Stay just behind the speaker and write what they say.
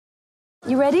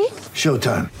You ready?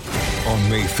 Showtime. On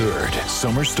May 3rd,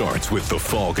 summer starts with The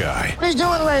Fall Guy. Let's do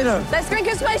it later. Let's drink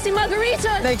a spicy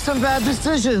margarita. Make some bad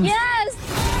decisions.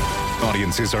 Yes!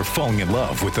 Audiences are falling in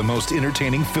love with the most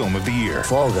entertaining film of the year.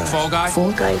 Fall Guy. Fall Guy?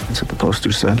 Fall Guy. That's what the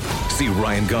poster said. See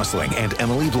Ryan Gosling and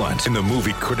Emily Blunt in the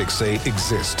movie critics say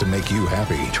exists to make you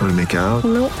happy. Trying to make it out?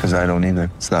 Nope. Because I don't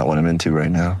either. It's not what I'm into right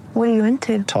now. What are you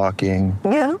into? Talking.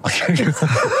 Yeah.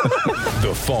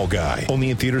 The Fall Guy.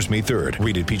 Only in theaters May 3rd.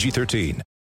 Rated PG-13.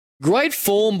 Great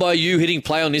form by you hitting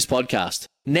play on this podcast.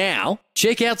 Now,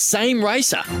 check out Same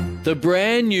Racer, the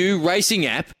brand new racing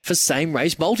app for same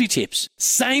race multi-tips.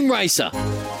 Same Racer.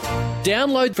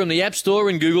 Download from the App Store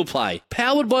and Google Play.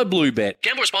 Powered by Bluebet.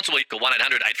 Gamble responsibly. Call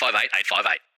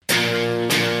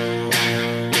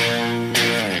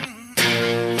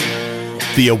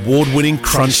 1-800-858-858. The award-winning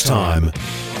Crunch Time.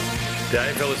 The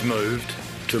AFL has moved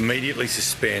to immediately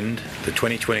suspend the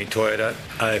 2020 Toyota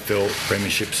AFL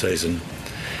Premiership season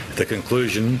at the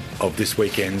conclusion of this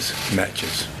weekend's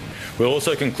matches. We'll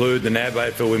also conclude the NAB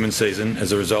AFL Women's season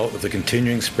as a result of the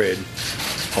continuing spread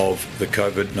of the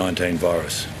COVID-19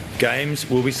 virus. Games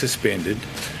will be suspended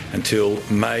until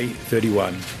May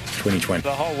 31, 2020.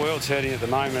 The whole world's hurting at the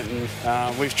moment, and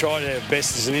we've tried our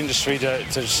best as an industry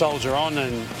to soldier on,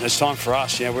 and it's time for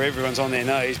us, where everyone's on their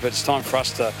knees, but it's time for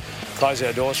us to close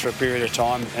our doors for a period of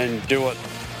time and do what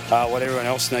everyone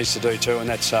else needs to do too, and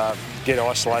that's get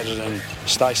isolated and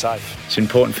stay safe. It's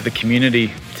important for the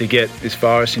community to get this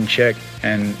virus in check,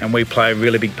 and we play a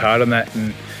really big part in that.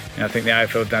 And I think the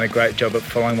AFL have done a great job at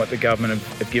following what the government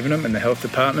have given them and the health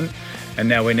department, and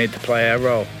now we need to play our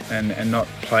role and not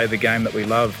play the game that we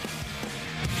love.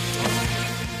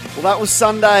 Well, that was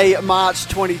Sunday, March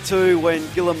 22, when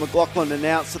Gillon McLachlan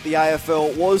announced that the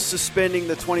AFL was suspending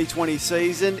the 2020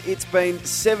 season. It's been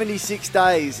 76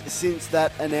 days since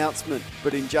that announcement,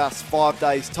 but in just 5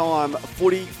 days' time,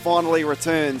 footy finally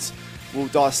returns. We'll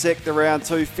dissect the round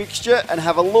 2 fixture and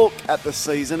have a look at the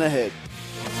season ahead.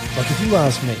 Like, if you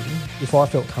ask me if I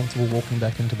felt comfortable walking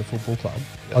back into the football club,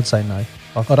 I'd say no.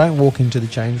 Like, I don't walk into the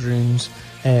change rooms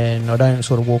and I don't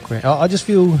sort of walk around. I just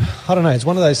feel, I don't know, it's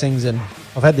one of those things, and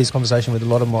I've had this conversation with a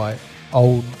lot of my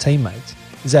old teammates,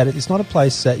 is that it's not a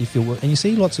place that you feel, and you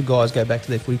see lots of guys go back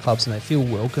to their footy clubs and they feel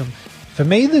welcome. For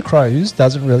me, the Crows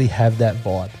doesn't really have that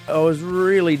vibe. I was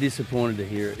really disappointed to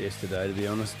hear it yesterday, to be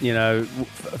honest.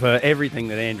 For everything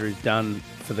that Andrew's done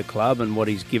for the club and what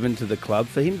he's given to the club,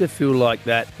 for him to feel like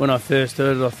that, when I first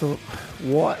heard it, I thought,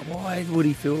 why would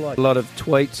he feel like that? A lot of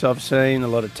tweets I've seen, a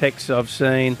lot of texts I've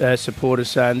seen, supporters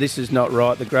saying this is not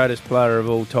right, the greatest player of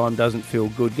all time doesn't feel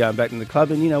good going back in the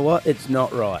club, and you know what, it's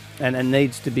not right, and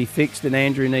needs to be fixed, and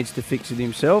Andrew needs to fix it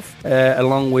himself,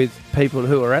 along with people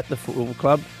who are at the football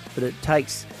club. But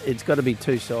it's got to be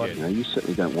two-sided. You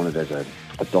certainly don't want it as a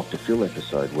Dr. Phil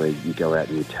episode where you go out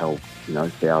and you tell,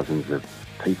 thousands of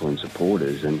people and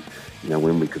supporters, and,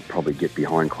 when we could probably get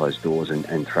behind closed doors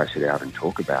and thrash it out and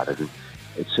talk about it. And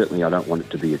it's certainly, I don't want it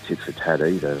to be a tit for tat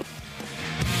either.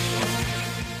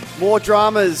 More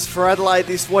dramas for Adelaide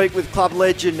this week with club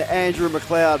legend Andrew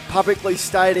McLeod publicly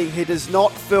stating he does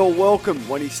not feel welcome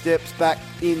when he steps back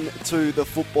into the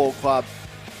football club.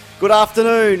 Good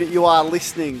afternoon, you are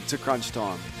listening to Crunch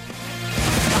Time.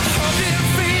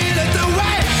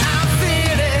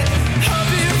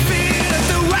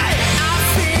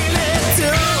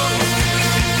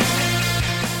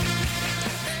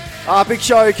 Big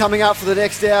show coming up for the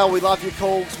next hour. We love your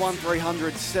calls,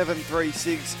 1300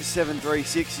 736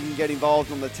 736. You can get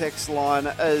involved on the text line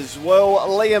as well.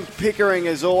 Liam Pickering,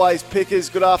 as always. Pickers,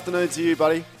 good afternoon to you,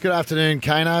 buddy. Good afternoon,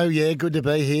 Kano. Yeah, good to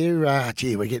be here.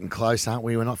 We're getting close, aren't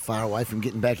we? We're not far away from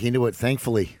getting back into it,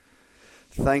 thankfully.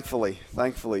 Thankfully,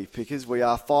 Pickers. We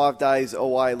are 5 days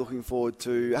away, looking forward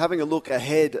to having a look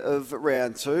ahead of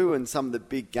round 2 and some of the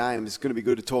big games. It's going to be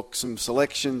good to talk some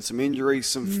selection, some injuries,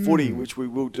 some footy, which we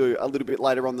will do a little bit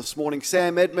later on this morning.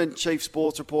 Sam Edmund, Chief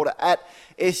Sports Reporter at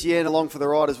SEN, along for the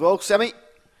ride as well. Sammy?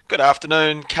 Good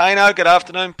afternoon, Kano. Good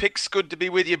afternoon, Picks. Good to be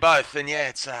with you both. And yeah,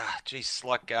 it's,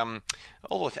 the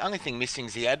only thing missing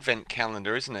is the advent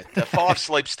calendar, isn't it? 5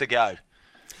 sleeps to go.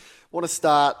 I want to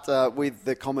start with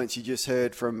the comments you just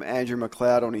heard from Andrew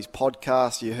McLeod on his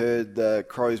podcast. You heard the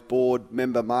Crows board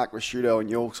member Mark Ricciuto, and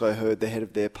you also heard the head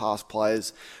of their past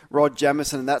players, Rod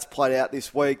Jamieson, and that's played out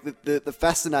this week. The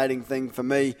fascinating thing for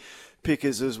me,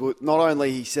 Pickers, is not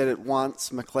only he said it once,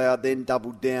 McLeod then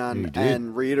doubled down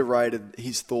and reiterated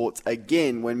his thoughts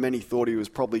again when many thought he was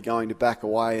probably going to back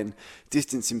away and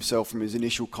distance himself from his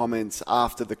initial comments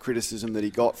after the criticism that he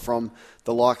got from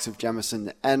the likes of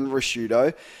Jamieson and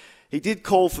Ricciuto. He did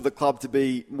call for the club to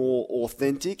be more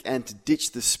authentic and to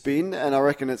ditch the spin, and I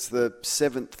reckon it's the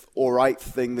 7th or 8th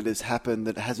thing that has happened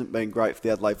that hasn't been great for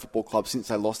the Adelaide Football Club since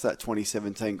they lost that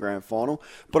 2017 grand final.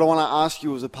 But I want to ask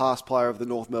you, as a past player of the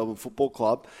North Melbourne Football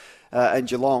Club, and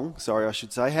Geelong, I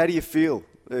should say, how do you feel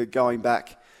going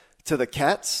back to the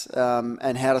Cats,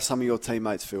 and how do some of your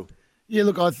teammates feel? Yeah,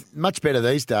 look, much better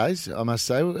these days, I must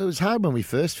say. It was hard when we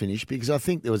first finished because I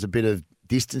think there was a bit of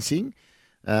distancing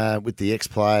with the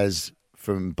ex-players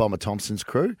from Bomber Thompson's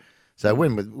crew. So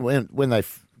when they,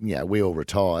 we all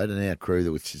retired, and our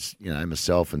crew, which is,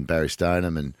 myself and Barry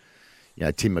Stoneham and,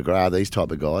 Tim McGrath, these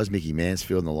type of guys, Mickey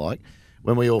Mansfield and the like,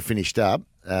 when we all finished up,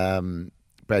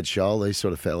 Brad Scholl, these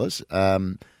sort of fellas,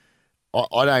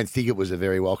 I don't think it was a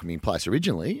very welcoming place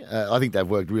originally. I think they've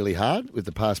worked really hard with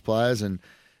the past players, and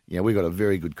we've got a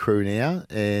very good crew now.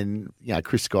 And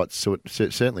Chris Scott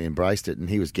certainly embraced it, and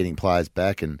he was getting players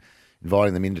back and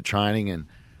inviting them into training. And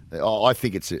I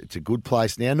think it's a good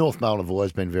place now. North Melbourne have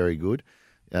always been very good.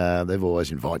 They've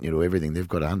always invited you to everything. They've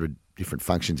got 100 different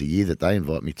functions a year that they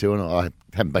invite me to, and I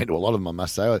haven't been to a lot of them, I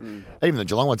must say. Even the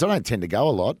Geelong ones, I don't tend to go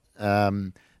a lot.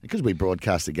 Because we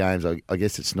broadcast the games, I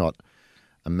guess it's not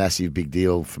a massive big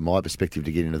deal from my perspective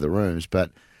to get into the rooms.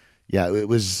 But it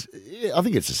was. I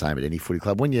think it's the same at any footy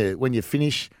club. When you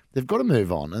finish, they've got to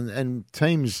move on, and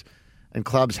teams and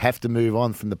clubs have to move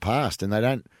on from the past, and they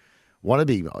don't want to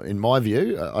be. In my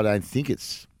view, I don't think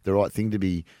it's the right thing to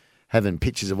be having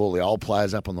pictures of all the old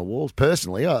players up on the walls.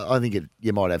 Personally, I think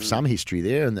you might have some history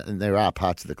there, and there are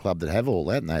parts of the club that have all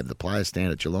that, and they have the players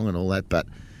stand at Geelong and all that. But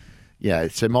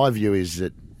so my view is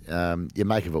that you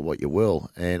make of it what you will,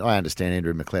 and I understand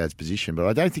Andrew McLeod's position, but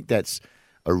I don't think that's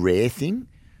a rare thing.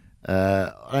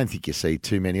 I don't think you see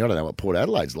too many. I don't know what Port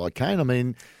Adelaide's like, Kane. I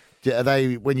mean, are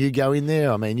they, when you go in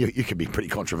there, I mean, you can be pretty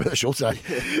controversial, so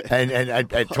and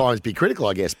at times be critical,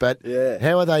 I guess. But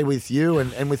how are they with you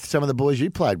and with some of the boys you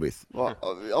played with? Well,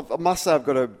 I must say I've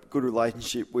got a good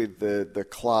relationship with the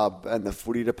club and the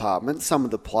footy department. Some of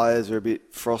the players are a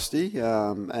bit frosty,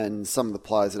 and some of the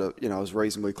players that I was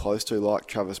reasonably close to, like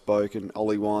Travis Boak and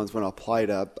Ollie Wines, when I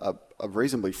played, are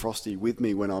reasonably frosty with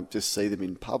me when I just see them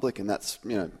in public, and that's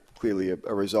clearly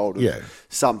a result of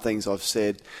some things I've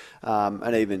said,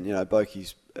 and even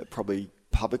Boakie's probably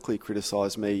publicly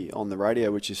criticised me on the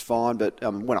radio, which is fine. But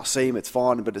when I see him, it's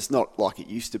fine. But it's not like it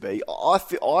used to be. I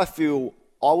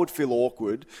would feel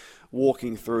awkward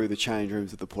walking through the change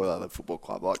rooms of the Port Adelaide Football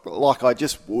Club, like I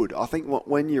just would. I think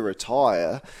when you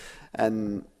retire,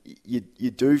 and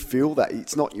you do feel that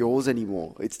it's not yours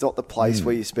anymore. It's not the place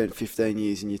where you spent 15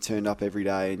 years and you turned up every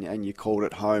day and you called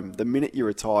it home. The minute you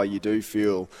retire, you do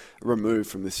feel removed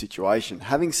from the situation.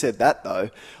 Having said that, though,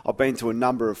 I've been to a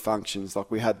number of functions. Like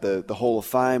we had the Hall of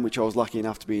Fame, which I was lucky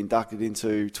enough to be inducted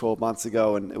into 12 months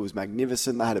ago, and it was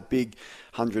magnificent. They had a big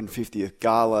 150th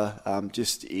gala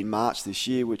just in March this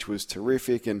year, which was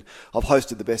terrific. And I've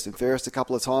hosted the Best and Fairest a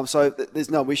couple of times, so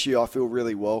there's no issue. I feel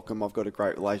really welcome. I've got a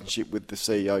great relationship with the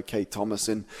CEO, Keith Thomas,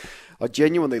 and I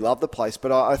genuinely love the place.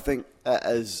 But I think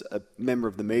as a member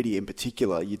of the media in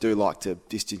particular, you do like to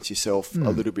distance yourself a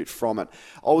little bit from it.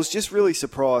 I was just really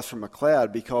surprised from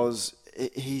McLeod because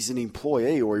he's an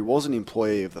employee, or he was an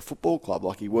employee of the football club.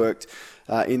 Like he worked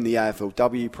in the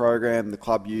AFLW program. The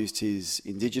club used his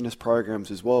Indigenous programs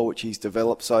as well, which he's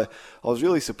developed. So I was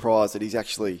really surprised that he's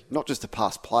actually not just a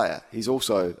past player, he's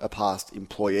also a past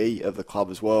employee of the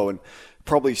club as well, and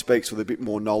probably speaks with a bit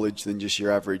more knowledge than just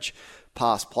your average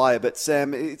past player. But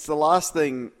Sam, it's the last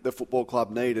thing the football club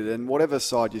needed, and whatever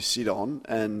side you sit on,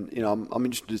 and I'm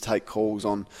interested to take calls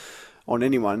on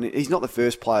anyone. He's not the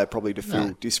first player probably to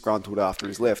feel disgruntled after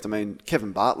he's left. I mean,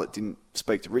 Kevin Bartlett didn't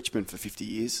speak to Richmond for 50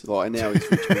 years, and now he's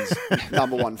Richmond's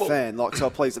number one fan. So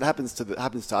please, it happens to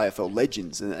AFL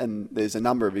legends, and there's a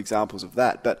number of examples of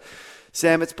that. But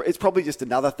Sam, it's probably just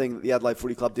another thing that the Adelaide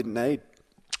Footy Club didn't need.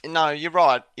 No, you're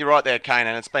right. You're right there, Kane,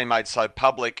 and it's been made so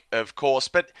public, of course.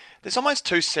 But there's almost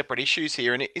two separate issues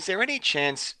here. And is there any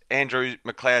chance Andrew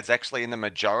McLeod's actually in the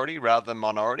majority rather than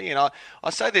minority? And I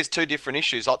say there's two different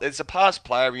issues. Like there's the past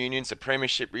player reunions, the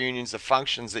premiership reunions, the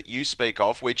functions that you speak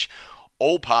of, which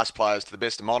all past players, to the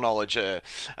best of my knowledge, are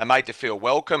made to feel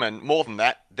welcome, and more than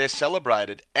that, they're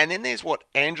celebrated. And then there's what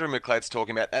Andrew McLeod's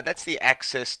talking about. That's the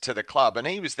access to the club. And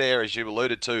he was there, as you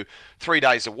alluded to, 3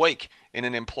 days a week in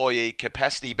an employee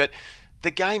capacity. But the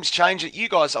game's changed. You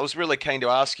guys, I was really keen to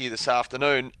ask you this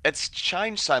afternoon, it's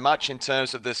changed so much in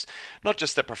terms of this, not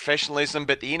just the professionalism,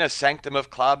 but the inner sanctum of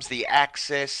clubs, the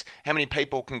access, how many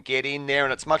people can get in there,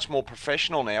 and it's much more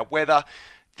professional now. Whether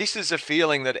this is a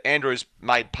feeling that Andrew's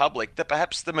made public that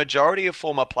perhaps the majority of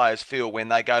former players feel when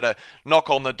they go to knock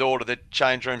on the door to the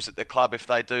change rooms at the club, if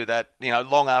they do that,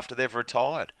 long after they've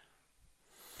retired.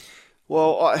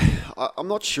 Well, I'm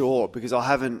not sure because I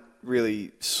haven't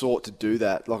really sought to do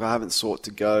that. Like, I haven't sought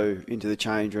to go into the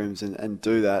change rooms and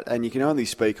do that. And you can only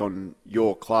speak on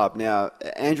your club. Now,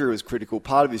 Andrew was critical.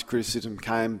 Part of his criticism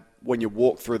came when you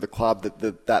walk through the club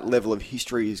that level of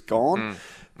history is gone.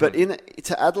 But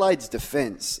to Adelaide's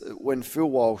defence, when Phil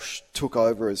Walsh took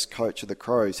over as coach of the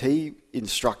Crows, he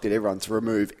instructed everyone to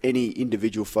remove any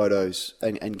individual photos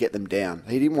and get them down.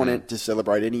 He didn't want to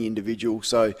celebrate any individual.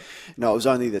 So, it was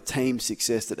only the team's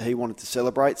success that he wanted to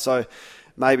celebrate. So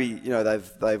maybe,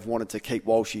 they've wanted to keep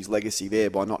Walsh's legacy there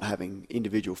by not having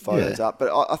individual photos up.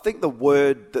 But I think the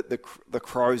word that the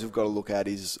Crows have got to look at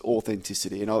is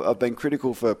authenticity. And I've been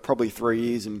critical for probably 3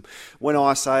 years. And when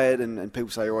I say it and people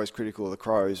say you're always critical of the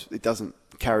Crows, it doesn't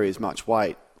carry as much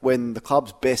weight. When the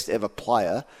club's best ever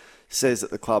player says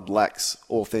that the club lacks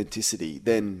authenticity,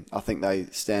 then I think they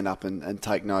stand up and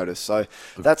take notice. So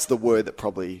that's the word that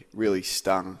probably really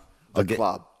stung the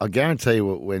club. I guarantee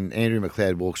you, when Andrew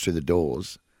McLeod walks through the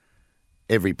doors,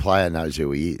 every player knows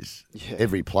who he is. Yeah.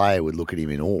 Every player would look at him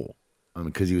in awe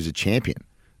because he was a champion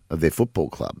of their football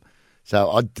club.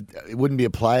 So it wouldn't be a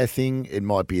player thing. It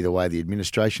might be the way the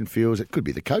administration feels. It could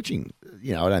be the coaching. I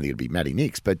don't think it'd be Matty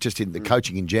Nix, but just in the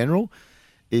coaching in general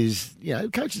is,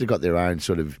 coaches have got their own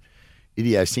sort of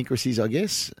idiosyncrasies, I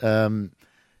guess.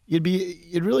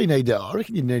 You'd really need to. I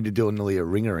reckon you'd need to do nearly a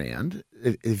ring around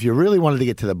if you really wanted to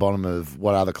get to the bottom of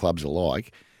what other clubs are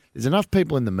like. There's enough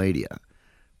people in the media.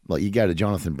 Like, you go to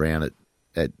Jonathan Brown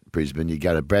at Brisbane, you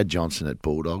go to Brad Johnson at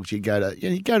Bulldogs, you go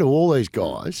to all these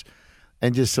guys,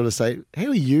 and just sort of say, how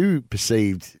are you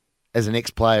perceived as an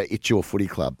ex-player at your footy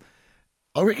club?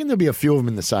 I reckon there'll be a few of them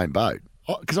in the same boat,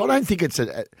 because I don't think it's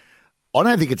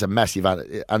a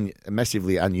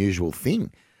massively unusual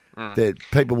thing. That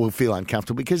people will feel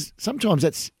uncomfortable, because sometimes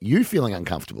that's you feeling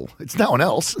uncomfortable. It's no one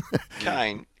else.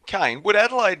 Kane, would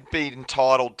Adelaide be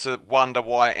entitled to wonder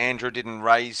why Andrew didn't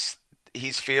raise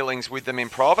his feelings with them in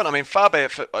private? I mean, far be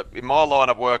it, in my line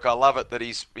of work, I love it that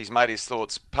he's made his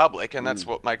thoughts public, and that's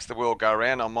what makes the world go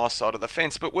round on my side of the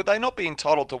fence. But would they not be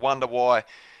entitled to wonder why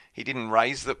he didn't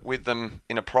raise that with them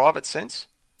in a private sense?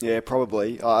 Yeah,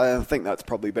 probably. I think that's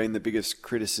probably been the biggest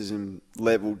criticism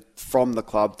levelled from the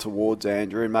club towards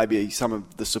Andrew, and maybe some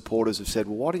of the supporters have said,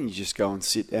 well, why didn't you just go and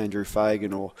sit Andrew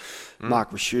Fagan or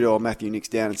Mark Rashuda or Matthew Nix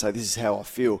down and say, this is how I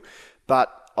feel?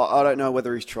 But I don't know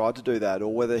whether he's tried to do that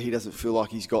or whether he doesn't feel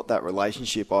like he's got that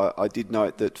relationship. I did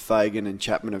note that Fagan and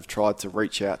Chapman have tried to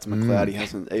reach out to McLeod. He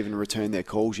hasn't even returned their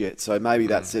calls yet. So maybe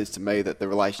that says to me that the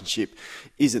relationship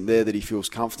isn't there, that he feels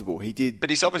comfortable. He did. But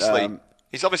he's obviously...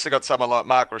 He's obviously got someone like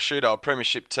Mark Rashuda, a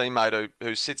premiership teammate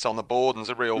who sits on the board and is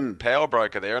a real power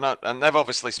broker there. And they've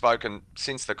obviously spoken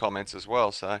since the comments as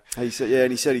well. So he said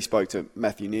he spoke to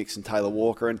Matthew Nix and Taylor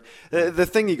Walker. And the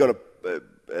thing you got to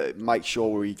make sure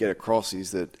where you get across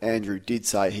is that Andrew did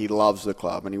say he loves the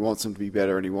club and he wants them to be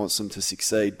better and he wants them to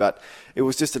succeed. But it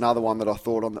was just another one that I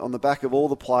thought on the back of all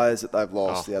the players that they've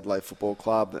lost, the Adelaide Football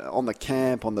Club, on the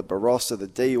camp, on the Barossa, the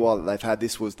DUI that they've had,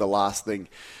 this was the last thing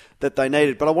that they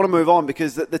needed. But I want to move on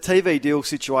because the TV deal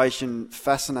situation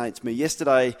fascinates me.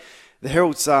 Yesterday, the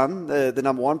Herald Sun, the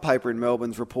number one paper in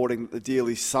Melbourne, is reporting that the deal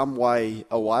is some way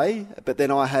away. But then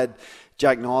I had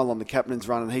Jack Nile on the Captain's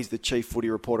Run, and he's the chief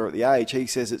footy reporter at The Age. He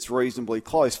says it's reasonably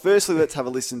close. Firstly, let's have a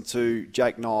listen to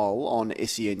Jack Nile on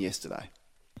SEN yesterday.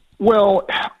 Well,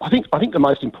 I think the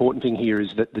most important thing here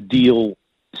is that the deal,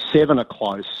 7 are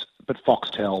close, but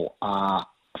Foxtel are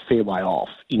a fair way off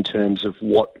in terms of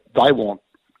what they want,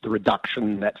 the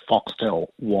reduction that Foxtel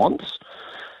wants,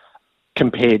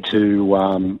 compared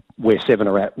to where 7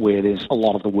 are at, where there's a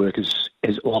lot of the work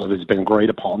a lot of it has been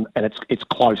agreed upon, and it's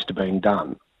close to being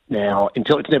done. Now,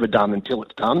 until it's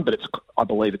done, but I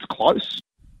believe it's close.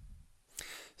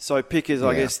 So Pickers,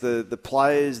 I guess the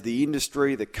players, the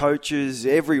industry, the coaches,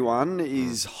 everyone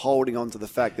is holding on to the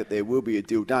fact that there will be a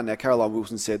deal done. Now, Caroline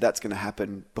Wilson said that's going to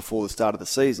happen before the start of the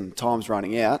season. Time's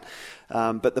running out.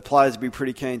 But the players will be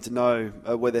pretty keen to know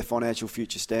where their financial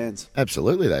future stands.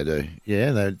 Absolutely they do.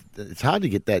 Yeah, it's hard to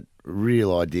get that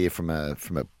real idea from a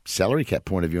salary cap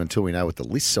point of view until we know what the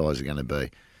list size is going to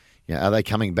be. Are they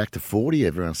coming back to 40?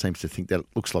 Everyone seems to think that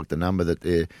looks like the number that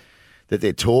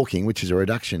they're talking, which is a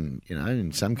reduction,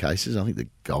 in some cases. I think the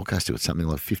Gold Coast have got something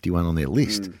like 51 on their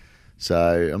list.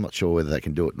 So I'm not sure whether they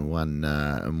can do it in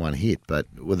one hit, but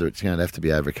whether it's going to have to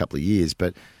be over a couple of years.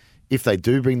 But if they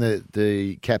do bring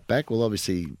the cap back, well,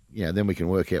 obviously, then we can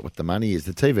work out what the money is.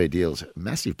 The TV deal's a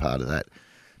massive part of that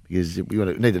because we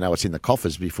need to know what's in the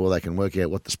coffers before they can work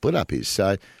out what the split up is.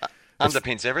 So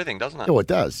underpins everything, doesn't it? Oh, it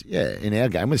does, yeah, in our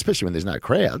game, especially when there's no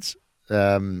crowds,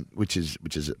 which is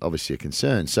obviously a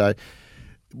concern. So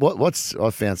What's I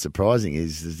found surprising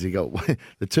is you got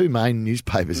the two main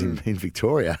newspapers in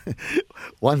Victoria,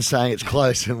 one saying it's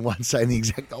close and one saying the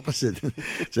exact opposite.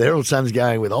 So Herald Sun's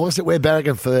going with, we're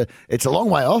barracking for, it's a long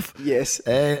way off. Yes.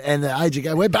 And the Age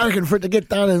go, we're barracking for it to get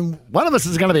done and one of us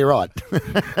is going to be right.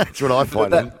 That's what I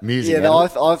find amusing. Yeah, no,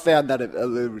 I found that a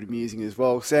little bit amusing as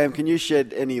well. Sam, can you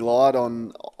shed any light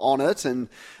on it? And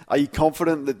are you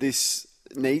confident that this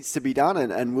needs to be done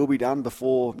and will be done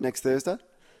before next Thursday?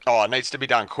 Oh, it needs to be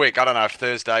done quick. I don't know if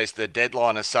Thursday's the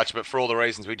deadline as such, but for all the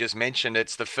reasons we just mentioned,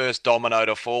 it's the first domino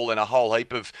to fall in a whole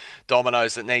heap of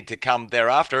dominoes that need to come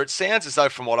thereafter. It sounds as though,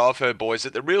 from what I've heard, boys,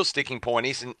 that the real sticking point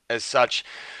isn't as such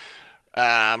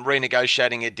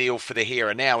renegotiating a deal for the here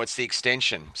and now. It's the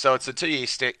extension. So it's a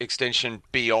 2-year extension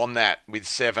beyond that with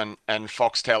Seven and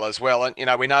Foxtel as well. And,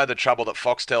 we know the trouble that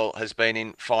Foxtel has been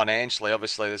in financially.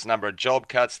 Obviously, there's a number of job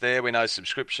cuts there. We know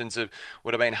subscriptions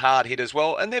would have been hard hit as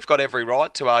well. And they've got every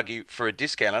right to argue for a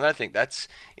discount. I don't think that's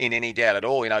in any doubt at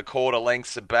all. Quarter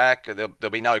lengths are back. There'll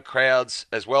be no crowds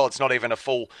as well. It's not even a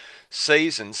full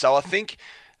season. So I think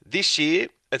this year,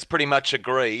 it's pretty much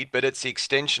agreed, but it's the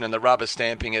extension and the rubber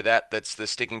stamping of that's the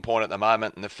sticking point at the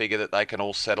moment and the figure that they can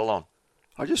all settle on.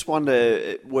 I just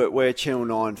wonder where Channel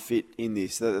 9 fit in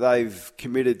this. They've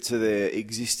committed to their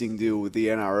existing deal with the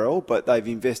NRL, but they've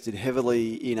invested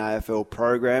heavily in AFL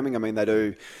programming. I mean, they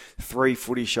do 3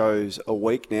 footy shows a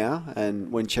week now,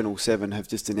 and when Channel 7 have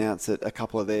just announced that a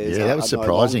couple of theirs that was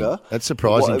surprising. No longer. That's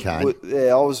surprising, Kane.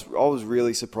 Yeah, I was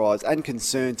really surprised and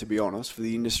concerned, to be honest, for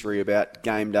the industry about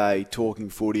game day, talking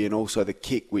footy, and also the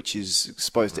kick, which is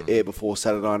supposed to air before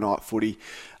Saturday night footy.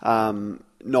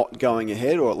 Not going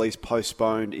ahead, or at least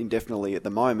postponed indefinitely at the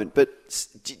moment. But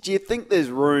do you think there's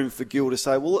room for Gill to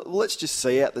say, well, let's just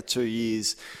see out the 2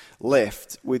 years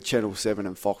left with Channel 7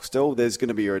 and Foxtel? There's going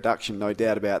to be a reduction, no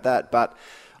doubt about that. But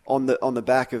on the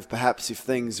back of perhaps if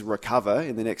things recover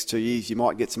in the next 2 years, you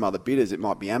might get some other bidders. It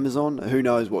might be Amazon. Who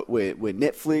knows where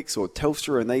Netflix or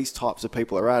Telstra and these types of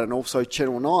people are at, and also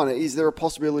Channel 9. Is there a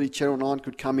possibility Channel 9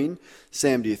 could come in?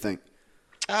 Sam, do you think?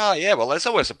 Oh, yeah, well, there's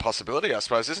always a possibility, I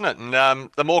suppose, isn't it? And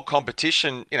the more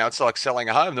competition, it's like selling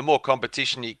a home. The more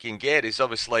competition you can get is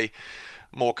obviously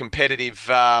more competitive.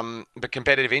 But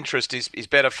competitive interest is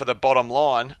better for the bottom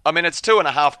line. I mean, it's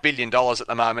 $2.5 billion at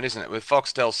the moment, isn't it, with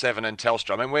Foxtel, 7 and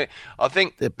Telstra? I mean, I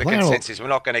think the consensus we're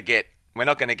not going to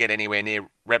get anywhere near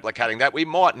replicating that. We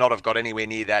might not have got anywhere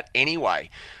near that anyway.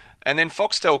 And then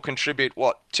Foxtel contribute, it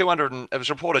was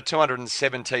reported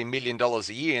 $217 million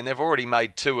a year, and they've already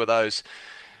made 2 of those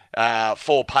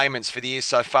 4 payments for the year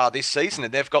so far this season,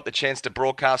 and they've got the chance to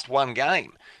broadcast 1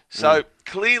 game. So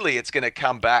clearly it's going to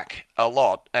come back a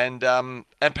lot, and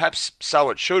perhaps so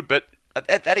it should. But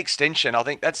at that extension, I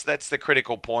think that's the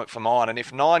critical point for mine. And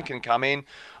if 9 can come in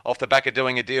off the back of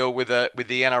doing a deal with the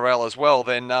NRL as well,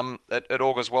 then it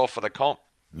augurs well for the comp.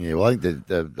 Yeah, well, I think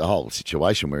the whole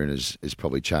situation we're in has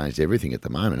probably changed everything at the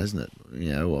moment, hasn't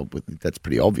it? That's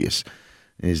pretty obvious.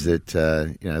 Is that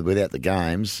without the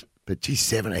games, but gee,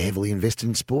 7 are heavily invested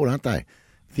in sport, aren't they?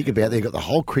 Think about it, they've got the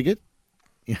whole cricket.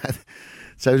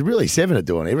 So really 7 are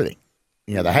doing everything.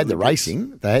 They had the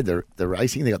racing, they had the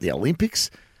racing, they got the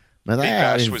Olympics.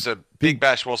 Big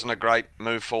Bash wasn't a great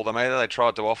move for them either. They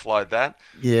tried to offload that.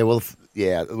 Yeah, well,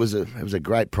 it was a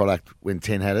great product when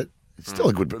 10 had it. It's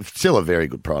still a very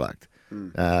good product.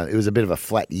 It was a bit of a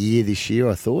flat year this year,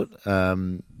 I thought,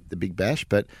 the Big Bash.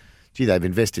 But, gee, they've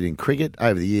invested in cricket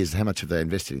over the years. How much have they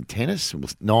invested in tennis?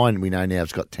 9 we know now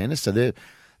has got tennis. So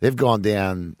they've gone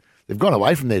down. They've gone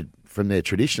away from their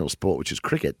traditional sport, which is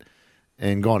cricket,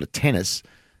 and gone to tennis.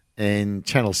 And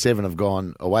Channel 7 have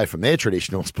gone away from their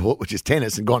traditional sport, which is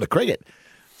tennis, and gone to cricket.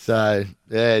 So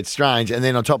it's strange. And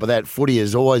then on top of that, footy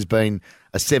has always been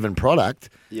a 7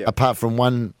 product, apart from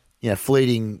one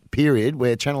fleeting period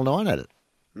where Channel 9 had it.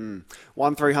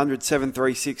 1300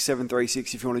 736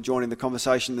 736 if you want to join in the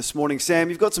conversation this morning. Sam,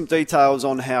 you've got some details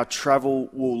on how travel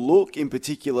will look, in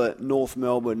particular North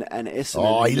Melbourne and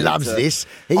Essendon. Oh, he loves this.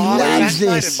 He loves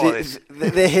this.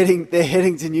 They're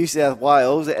heading to New South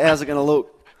Wales. How's it going to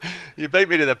look? You beat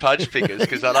me to the punch pickers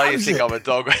because I know you think I'm a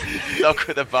dog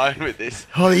with a bone with this.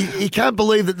 Oh, he can't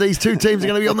believe that these 2 teams are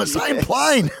going to be on the same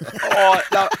plane. Oh,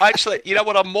 no, actually, you know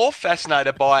what? I'm more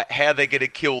fascinated by how they're going to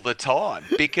kill the time,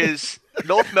 because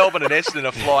North Melbourne and Essendon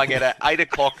are flying out at 8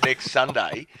 o'clock next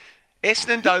Sunday.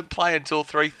 Essendon don't play until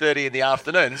 3:30 in the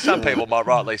afternoon. Some people might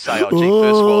rightly say, oh, gee,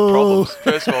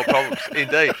 first world problems.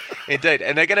 Indeed.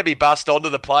 And they're going to be bussed onto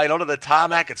the plane, onto the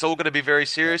tarmac. It's all going to be very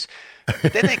serious.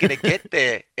 Then they're going to get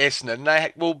there, Essendon.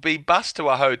 They will be bussed to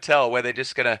a hotel where they're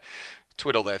just going to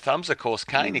twiddle their thumbs. Of course,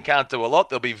 Kane, you can't do a lot.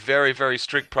 There'll be very, very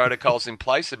strict protocols in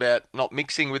place about not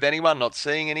mixing with anyone, not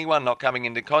seeing anyone, not coming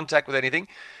into contact with anything.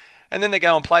 And then they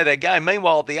go and play their game.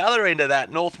 Meanwhile, at the other end of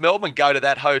that, North Melbourne go to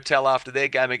that hotel after their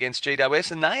game against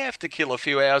GWS, and they have to kill a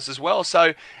few hours as well.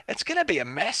 So it's going to be a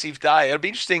massive day. It'll be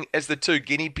interesting as the two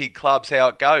guinea pig clubs how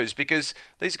it goes, because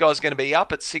these guys are going to be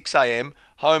up at 6 a.m,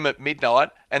 home at midnight,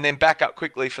 and then back up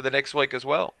quickly for the next week as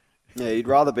well. Yeah, you'd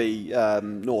rather be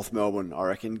North Melbourne, I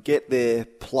reckon. Get there,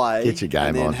 play, Get your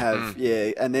game and then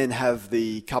on. and then have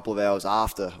the couple of hours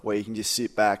after where you can just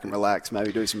sit back and relax,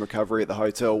 maybe do some recovery at the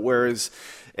hotel. Whereas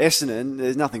Essendon,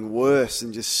 there's nothing worse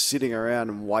than just sitting around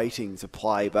and waiting to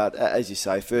play. But as you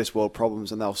say, first world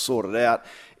problems, and they'll sort it out.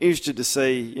 Interested to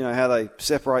see, how they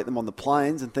separate them on the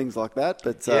planes and things like that.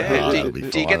 But do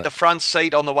you get the front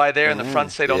seat on the way there and the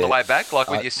front seat on the way back, like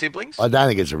with your siblings? I don't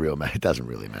think it's a real matter. It doesn't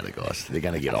really matter, guys. They're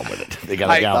going to get on with it. They're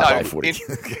going to go and play footy.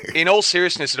 In all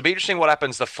seriousness, it'll be interesting what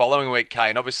happens the following week,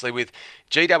 Kane. Obviously, with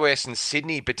GWS and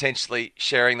Sydney potentially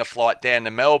sharing the flight down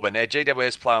to Melbourne. Now,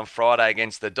 GWS play on Friday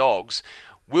against the Dogs.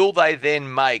 Will they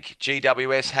then make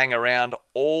GWS hang around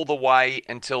all the way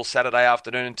until Saturday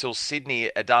afternoon, until Sydney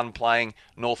are done playing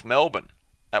North Melbourne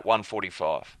at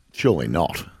 1:45? Surely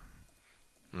not.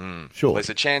 Sure. There's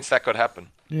a chance that could happen.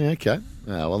 Yeah, okay.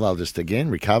 Well, they'll just, again,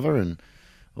 recover and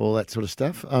all that sort of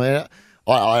stuff. I mean,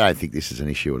 I don't think this is an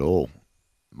issue at all,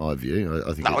 my view.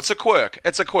 I think it's a quirk.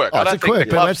 It's a quirk. Oh, I don't think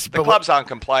the clubs aren't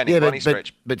complaining by any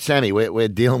stretch. But Sammy, we're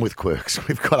dealing with quirks.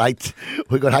 We've got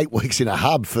 8 weeks in a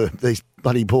hub for these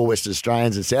bloody poor Western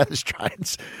Australians and South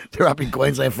Australians. They're up in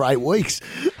Queensland for 8 weeks.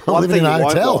 I'm living in a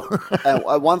hotel.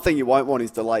 One thing you won't want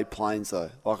is delayed planes, though.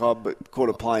 Like, I caught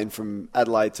a plane from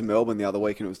Adelaide to Melbourne the other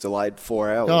week, and it was delayed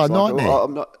 4 hours. Oh,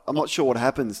 nightmare. I'm not sure what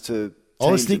happens to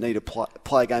teams that need to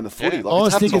play a game of footy. Yeah. Like,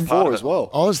 it's happened before as well.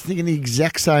 I was thinking the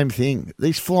exact same thing.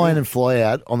 These fly in and fly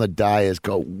out on the day has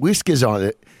got whiskers on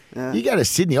it. Yeah. You go to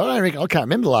Sydney. I can't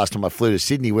remember the last time I flew to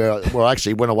Sydney where I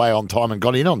actually went away on time and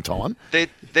got in on time.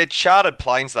 They're chartered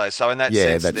planes though, so in that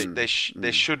sense,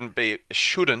 there shouldn't be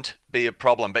a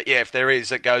problem. But yeah, if there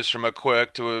is, it goes from a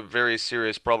quirk to a very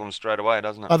serious problem straight away,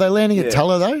 doesn't it? Are they landing at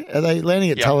Tulla though? Are they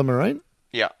landing at Tullamarine?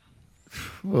 Yeah.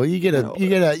 Well, you get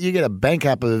a bank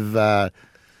up of at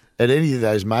any of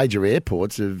those major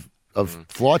airports of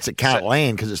flights that can't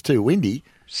land because it's too windy.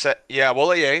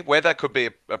 Weather could be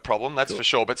a problem, that's for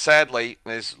sure. But sadly,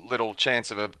 there's little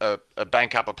chance of a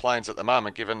bank up of planes at the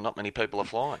moment, given not many people are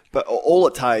flying. But all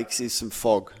it takes is some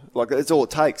fog. Like, that's all it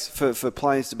takes for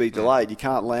planes to be delayed. You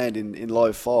can't land in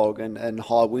low fog and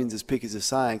high winds, as Pickers are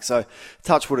saying. So,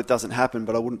 touch wood, it doesn't happen,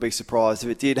 but I wouldn't be surprised if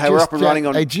it did. Hey, we're up and running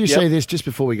on... Hey, did you see this just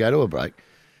before we go to a break?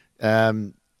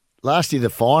 Last year, the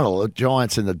final, the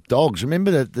Giants and the Dogs,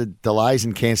 remember the delays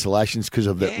and cancellations because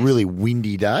of that really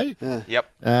windy day? Yeah.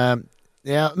 Yep.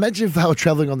 Now, imagine if they were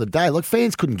travelling on the day. Look,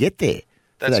 fans couldn't get there.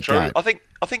 That's that true. Game.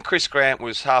 I think Chris Grant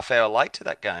was half hour late to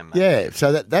that game, mate. Yeah,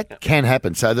 so that can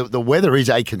happen. So the weather is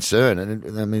a concern.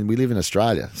 And, I mean, we live in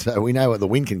Australia, so we know what the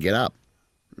wind can get up.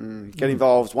 Get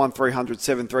involved, 1300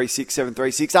 736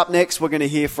 736. Up next, we're going to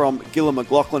hear from Gillon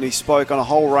McLachlan. He spoke on a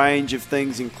whole range of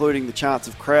things, including the chance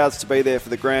of crowds to be there for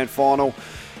the grand final.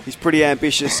 He's pretty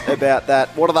ambitious about that.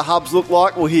 What do the hubs look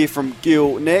like? We'll hear from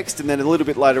Gil next, and then a little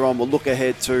bit later on, we'll look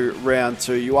ahead to round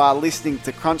 2. You are listening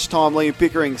to Crunch Time. Liam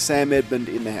Pickering, Sam Edmund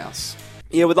in the house.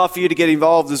 Yeah, we'd love for you to get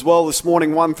involved as well this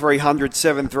morning, 1300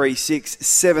 736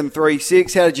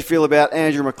 736. How did you feel about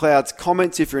Andrew McLeod's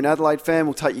comments? If you're an Adelaide fan,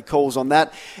 we'll take your calls on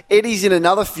that. Eddie's in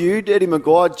another feud. Eddie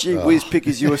Maguire, gee whiz,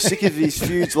 Pickers, you were sick of his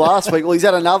feuds last week. Well, he's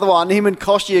had another one. Him and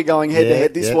Koshy are going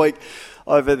head-to-head this week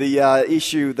over the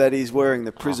issue that he's wearing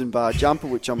the prison bar jumper,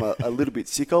 which I'm a little bit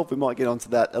sick of. We might get onto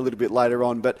that a little bit later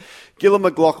on. But Gillon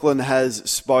McLachlan has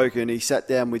spoken. He sat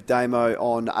down with Damo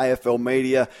on AFL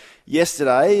Media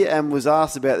yesterday and was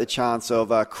asked about the chance of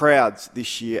crowds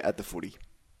this year at the footy.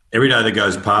 Every day that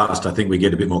goes past, I think we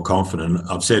get a bit more confident.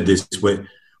 I've said this,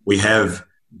 we have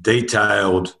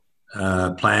detailed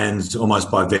plans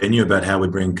almost by venue about how we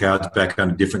bring crowds back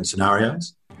under different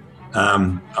scenarios.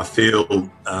 I feel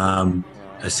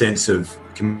a sense of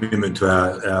commitment to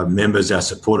our members, our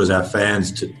supporters, our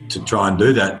fans to try and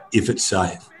do that if it's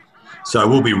safe. So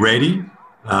we'll be ready.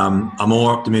 I'm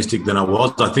more optimistic than I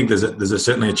was. I think there's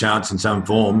certainly a chance in some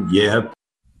form,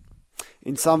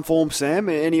 In some form, Sam,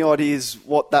 any ideas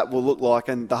what that will look like?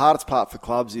 And the hardest part for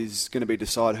clubs is going to be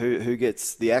decide who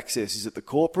gets the access. Is it the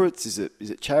corporates? Is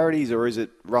it charities? Or is it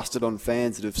rusted on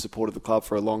fans that have supported the club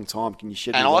for a long time? Can you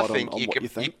shed any light on what you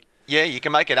think? You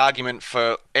can make an argument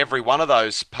for every one of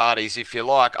those parties if you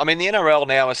like. I mean, the NRL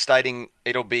now is stating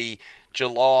it'll be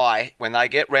July when they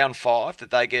get round 5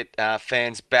 that they get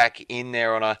fans back in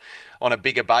there on on a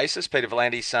bigger basis. Peter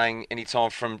V'landys saying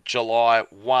anytime from July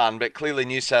 1, but clearly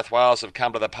New South Wales have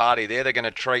come to the party there. They're going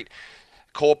to treat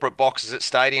corporate boxes at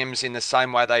stadiums in the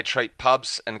same way they treat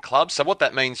pubs and clubs. So what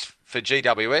that means for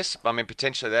GWS, I mean,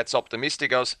 potentially that's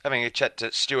optimistic. I was having a chat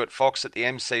to Stuart Fox at the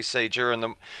MCC during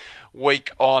the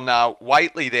week on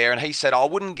Waitley there, and he said, I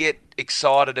wouldn't get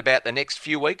excited about the next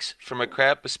few weeks from a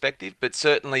crowd perspective, but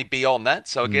certainly beyond that.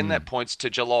 So again, that points to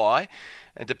July,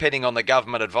 and depending on the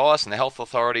government advice and the health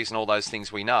authorities and all those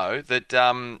things we know, that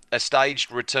a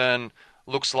staged return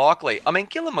looks likely. I mean,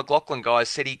 Gillon McLachlan, guys,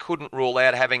 said he couldn't rule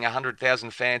out having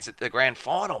 100,000 fans at the grand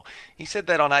final. He said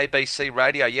that on ABC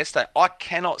radio yesterday. I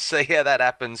cannot see how that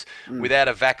happens without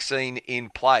a vaccine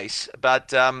in place.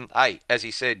 But, hey, as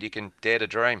he said, you can dare to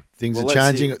dream. Things are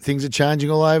changing. Things are changing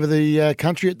all over the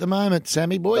country at the moment,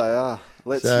 Sammy boy. They are.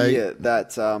 Let's hear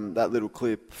that little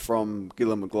clip from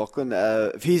Gillon McLachlan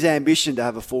of his ambition to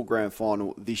have a full grand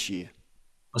final this year.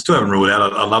 I still haven't ruled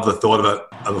out. I love the thought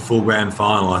of a full grand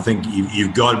final. I think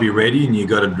you've got to be ready and you've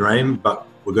got to dream, but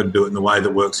we've got to do it in the way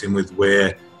that works in with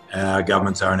where our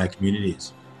governments are in our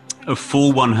communities. A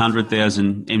full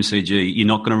 100,000 MCG. You're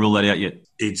not going to rule that out yet.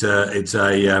 It's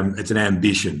an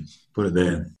ambition. Put it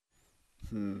there.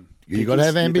 You've got to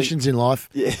have ambitions in life.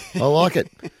 Yeah, I like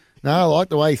it. No, I like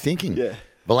the way you're thinking. Yeah.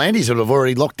 V'landys would have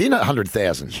already locked in at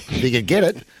 100,000. If he could get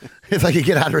it, if they could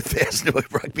get 100,000 to a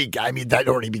rugby game, they'd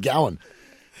already be going.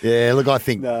 Yeah, look, I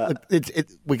think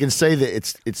we can see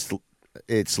that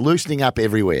it's loosening up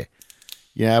everywhere.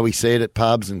 You know, we see it at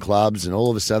pubs and clubs, and all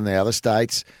of a sudden the other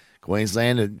states,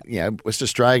 Queensland, and West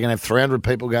Australia, are going to have 300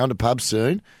 people going to pubs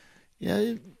soon. You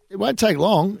know, it won't take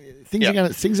long.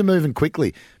 Things are moving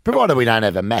quickly, provided we don't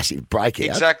have a massive breakout.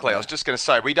 Exactly. I was just going to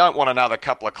say, we don't want another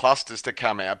couple of clusters to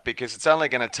come out because it's only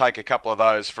going to take a couple of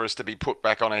those for us to be put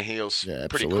back on our heels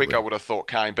pretty quick, I would have thought,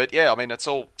 Kane. But yeah, I mean, it's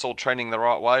all trending the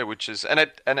right way, which is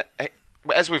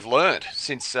as we've learned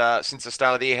since the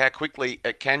start of the year, how quickly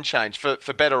it can change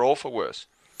for better or for worse.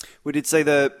 We did see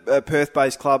the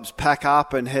Perth-based clubs pack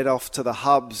up and head off to the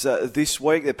hubs this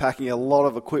week. They're packing a lot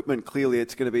of equipment. Clearly,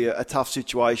 it's going to be a tough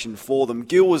situation for them.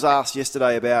 Gill was asked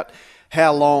yesterday about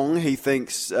how long he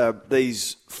thinks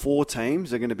these four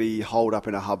teams are going to be holed up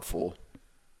in a hub for.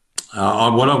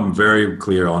 What I'm very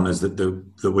clear on is that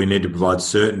we need to provide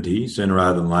certainty sooner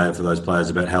rather than later for those players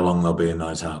about how long they'll be in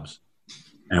those hubs.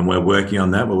 And we're working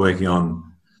on that. We're working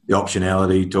on the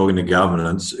optionality, talking to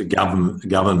governments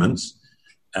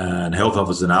and health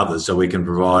officers and others so we can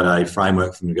provide a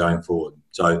framework for them going forward.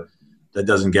 So that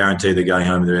doesn't guarantee they're going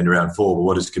home in the end of round 4, but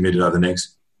what is committed over the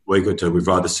next week or two, we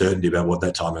provide the certainty about what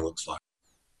that timing looks like.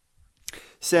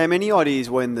 Sam, any ideas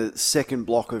when the second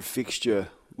block of fixture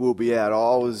will be out?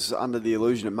 I was under the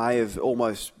illusion it may have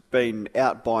almost been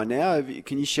out by now.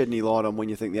 Can you shed any light on when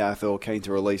you think the AFL are keen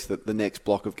to release the next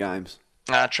block of games?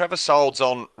 Travis Sold's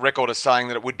on record as saying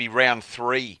that it would be round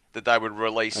 3 that they would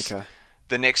release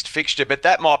the next fixture, but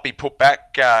that might be put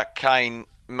back, Kane,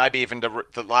 maybe even to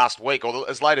the last week or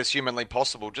as late as humanly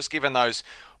possible, just given those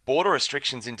border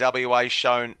restrictions in WA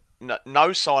shown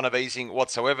no sign of easing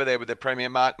whatsoever there, with the Premier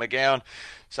Mark McGowan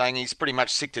saying he's pretty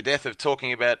much sick to death of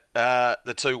talking about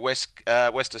the two West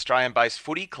Australian-based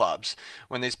footy clubs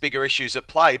when there's bigger issues at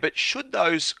play. But should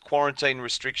those quarantine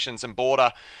restrictions and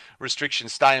border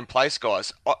restrictions stay in place,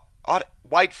 guys, I'd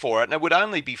wait for it, and it would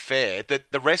only be fair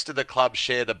that the rest of the clubs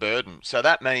share the burden. So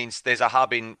that means there's a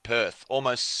hub in Perth.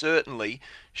 Almost certainly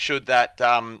should that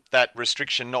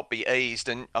restriction not be eased,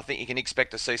 and I think you can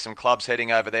expect to see some clubs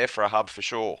heading over there for a hub for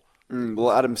sure.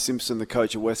 Well, Adam Simpson, the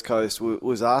coach of West Coast,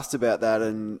 was asked about that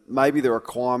and maybe the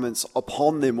requirements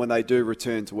upon them when they do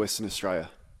return to Western Australia.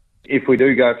 If we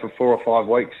do go for 4 or 5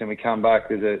 weeks and we come back,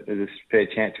 there's a fair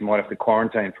chance we might have to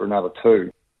quarantine for another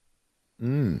 2.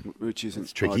 Which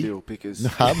isn't tricky. Ideal because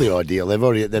hardly ideal.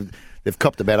 They've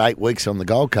copped about 8 weeks on the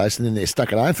Gold Coast and then they're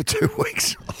stuck at home for 2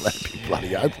 weeks. Oh, that'd be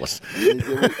bloody hopeless.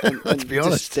 Let's be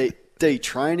honest.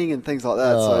 Detraining and things like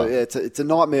that. So yeah, it's a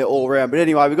nightmare all around. But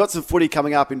anyway, we've got some footy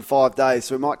coming up in 5 days,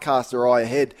 so we might cast our eye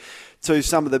ahead to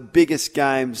some of the biggest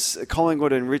games.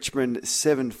 Collingwood and Richmond,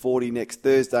 7:40 next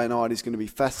Thursday night is going to be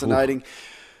fascinating.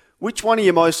 Ooh. Which one are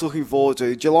you most looking forward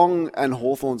to? Geelong and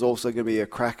Hawthorn's also going to be a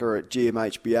cracker at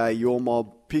GMHBA. Your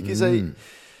mob pickers. Are you?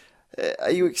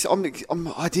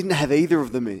 I didn't have either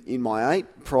of them in my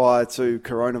 8 prior to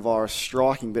coronavirus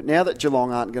striking, but now that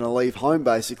Geelong aren't going to leave home,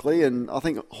 basically, and I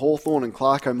think Hawthorn and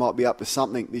Clarko might be up to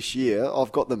something this year,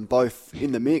 I've got them both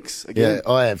in the mix again.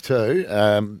 Yeah, I have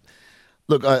too.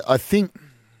 Look, I think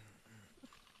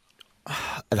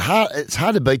it's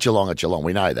hard to beat Geelong at Geelong.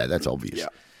 We know that. That's obvious. Yeah.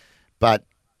 But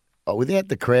without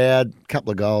the crowd, a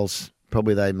couple of goals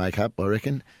probably they make up, I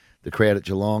reckon. the crowd at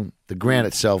Geelong. The ground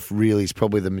itself really is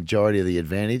probably the majority of the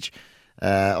advantage.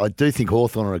 I do think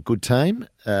Hawthorn are a good team.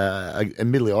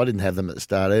 Admittedly, I didn't have them at the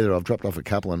start either. I've dropped off a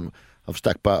couple and I've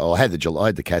stuck by. I had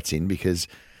the Cats in because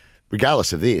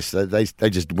regardless of this, they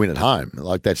just win at home.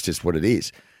 Like, that's just what it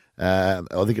is. I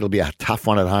think it'll be a tough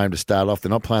one at home to start off. They're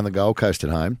not playing the Gold Coast at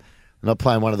home. They're not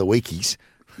playing one of the weakies.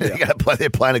 They're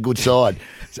playing a good side.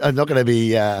 So it's not going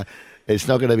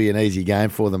to be an easy game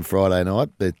for them Friday night.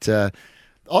 But I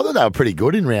thought they were pretty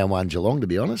good in round one, Geelong, to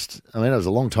be honest. I mean, it was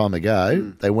a long time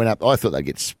ago. They went up. I thought they'd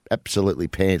get absolutely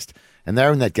pantsed. And they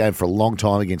were in that game for a long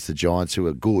time against the Giants, who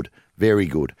are good, very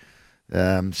good.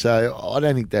 So I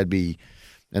don't think they'd be,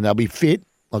 and they'll be fit.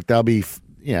 Like, they'll be,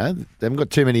 they haven't got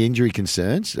too many injury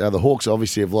concerns. The Hawks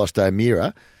obviously have lost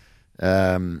O'Meara,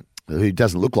 who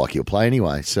doesn't look like he'll play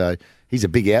anyway. So he's a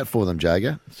big out for them,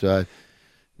 Jager. So,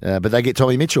 but they get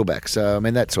Tommy Mitchell back. So, I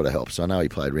mean, that sort of helps. I know he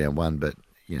played round one, but,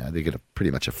 they've got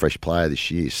pretty much a fresh player this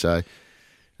year. So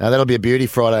that'll be a beauty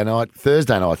Friday night.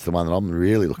 Thursday night's the one that I'm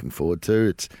really looking forward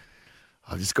to.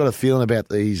 I've just got a feeling about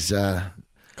these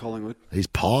Collingwood. These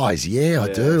Pies. Yeah,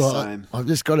 I do. I've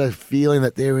just got a feeling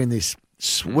that they're in this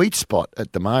sweet spot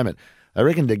at the moment. I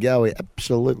reckon De Goey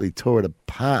absolutely tore it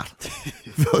apart.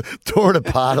 Tore it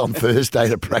apart on Thursday,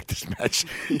 the practice match.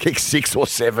 Kicked 6 or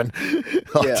 7.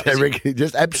 Yeah. I reckon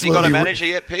just absolutely. Has he got a manager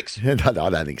yet, Pix? No, I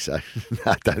don't think so. No,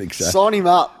 I don't think so. Sign him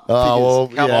up. Oh, well,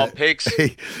 come on, Pix.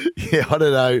 Yeah, I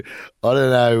don't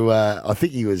know. I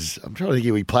think he was. I'm trying to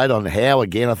think. He played on Howe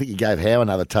again. I think he gave Howe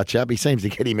another touch up. He seems to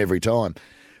get him every time.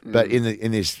 But in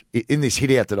this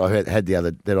hit out that I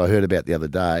heard about the other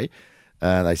day.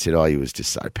 They said, he was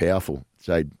just so powerful.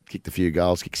 So he kicked a few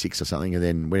goals, kicked 6 or something, and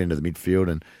then went into the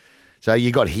midfield. And so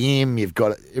you got him, you've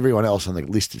got everyone else on the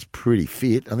list is pretty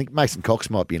fit. I think Mason Cox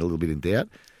might be a little bit in doubt.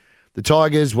 The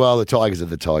Tigers are the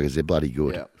Tigers. They're bloody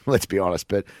good. Yeah. Let's be honest.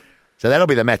 But so that'll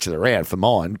be the match of the round for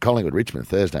mine. Collingwood-Richmond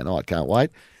Thursday night. Can't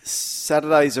wait.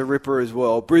 Saturday's a ripper as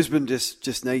well. Brisbane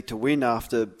just need to win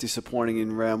after disappointing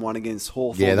in round one against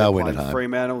Hawthorn. Yeah, they'll win at home.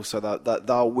 Fremantle, so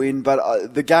they'll win.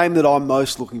 But the game that I'm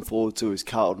most looking forward to is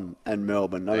Carlton and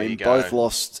Melbourne. I mean, both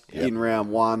lost in round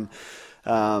one.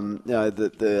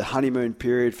 The honeymoon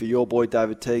period for your boy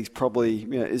David Teague's probably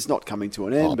is not coming to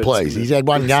an end. Oh, please, he's had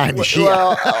one game this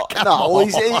year.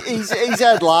 He's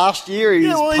had last year. He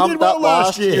was pumped up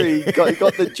last year. He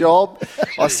got the job.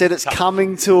 I said it's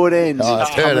coming to an end.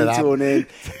 It's coming to an end,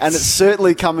 and it's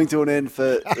certainly coming to an end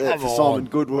for Simon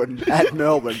Goodwin at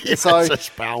Melbourne. So it's a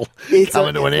spell. It's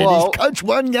coming to an end. He's coached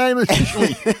one game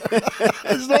officially.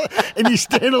 It's not in his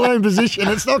standalone position.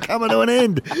 It's not coming to an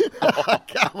end.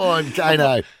 Come on, Kano.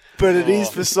 But it is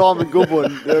for Simon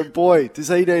Goodwin. Boy, does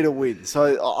he need a win.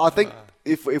 So I think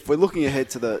if we're looking ahead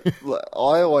to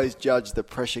I always judge the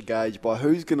pressure gauge by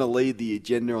who's going to lead the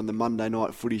agenda on the Monday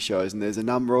night footy shows. And there's a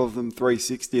number of them,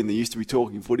 360, and they used to be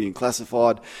Talking Footy and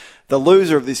Classified. The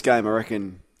loser of this game, I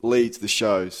reckon, leads the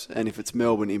shows, and if it's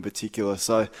Melbourne in particular.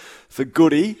 So for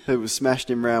Goody, who was smashed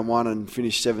in round one and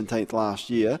finished 17th last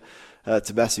year, it's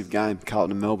a massive game,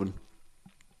 Carlton and Melbourne.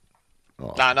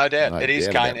 No doubt. It is,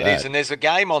 Kane. It is. And there's a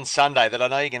game on Sunday that I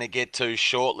know you're going to get to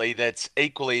shortly that's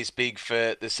equally as big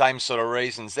for the same sort of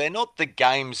reasons. They're not the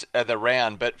games of the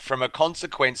round, but from a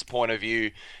consequence point of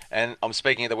view, and I'm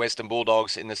speaking of the Western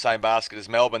Bulldogs in the same basket as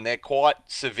Melbourne, they're quite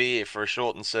severe for a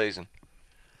shortened season.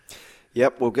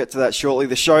 Yep, we'll get to that shortly.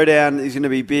 The showdown is going to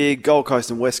be big. Gold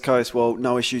Coast and West Coast, well,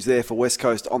 no issues there for West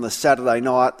Coast on the Saturday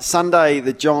night. Sunday,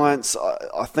 the Giants,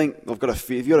 I think if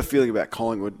you've got a feeling about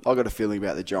Collingwood, I've got a feeling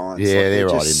about the Giants. Yeah, they're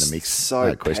right in the mix.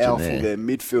 So powerful, their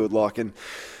midfield. And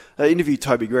I interviewed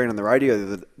Toby Green on the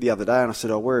radio the other day, and I said,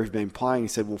 where have you been playing? He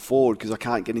said, well, forward, because I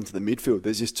can't get into the midfield.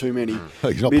 There's just too many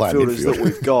midfielders that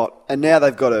we've got. And now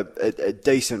they've got a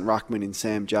decent ruckman in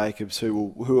Sam Jacobs,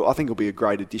 who I think will be a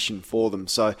great addition for them.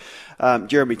 So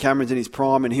Jeremy Cameron's in his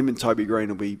prime, and him and Toby Green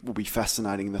will be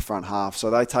fascinating in the front half. So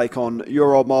they take on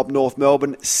your old mob, North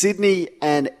Melbourne. Sydney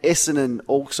and Essendon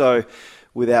also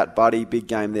without Buddy. Big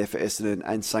game there for Essendon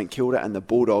and St Kilda and the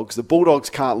Bulldogs. The Bulldogs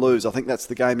can't lose. I think that's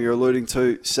the game you're alluding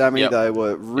to, Sammy. Yep. They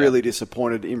were really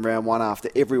disappointed in round one after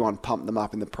everyone pumped them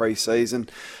up in the pre-season.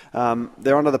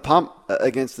 They're under the pump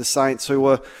against the Saints, who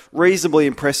were reasonably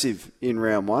impressive in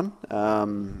round one.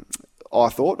 I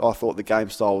thought the game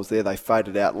style was there. They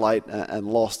faded out late and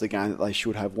lost a game that they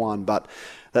should have won, but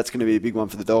that's going to be a big one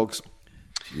for the Dogs.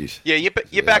 Jeez. Yeah, you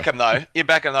back them though. You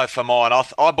back them though for mine.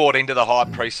 I bought into the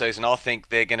hype pre-season. I think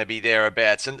they're going to be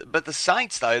thereabouts. But the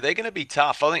Saints though, they're going to be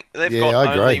tough. I think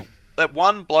they've that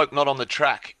one bloke not on the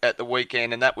track at the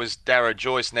weekend, and that was Darragh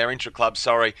Joyce, and they're intra-club,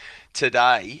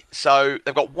 today. So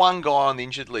they've got one guy on the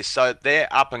injured list. So they're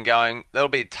up and going. That'll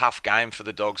be a tough game for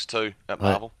the Dogs too at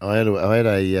Marvel. I had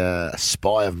a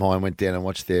spy of mine went down and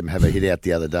watched them have a hit out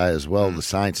the other day as well, the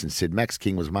Saints, and said Max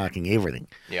King was marking everything.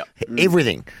 Yeah.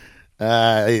 Everything.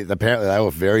 Apparently they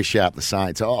were very sharp, the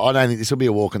Saints. I don't think this will be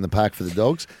a walk in the park for the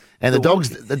Dogs. And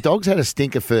the Dogs had a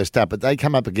stinker first up, but they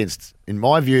come up against, in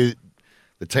my view,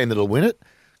 the team that'll win it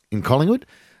in Collingwood.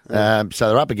 So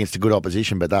they're up against a good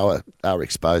opposition, but they were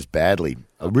exposed badly.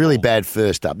 A really bad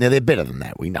first up. Now, they're better than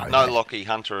that. We know No that. Lockie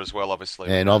Hunter as well, obviously.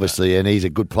 And he's a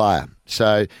good player.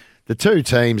 So the two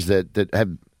teams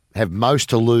that have most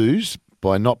to lose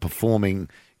by not performing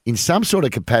in some sort of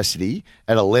capacity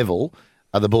at a level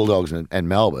are the Bulldogs and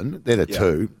Melbourne. They're the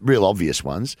two real obvious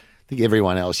ones. I think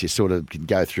everyone else, you sort of can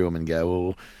go through them and go,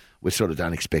 well, we sort of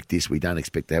don't expect this, we don't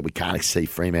expect that. We can't see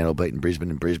Fremantle beating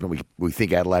Brisbane in Brisbane. We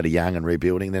think Adelaide are young and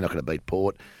rebuilding. They're not going to beat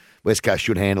Port. West Coast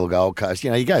should handle Gold Coast.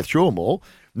 You go through them all.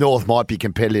 North might be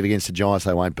competitive against the Giants.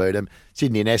 They won't beat them.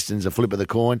 Sydney and Eston's a flip of the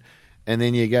coin. And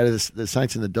then you go to the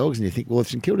Saints and the Dogs and you think, well, if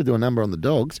St Kilda do a number on the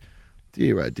Dogs,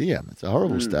 dear, oh dear, it's a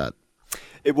horrible start.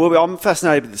 It will be. I'm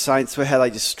fascinated with the Saints for how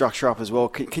they just structure up as well.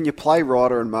 Can you play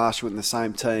Ryder and Marshall in the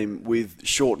same team with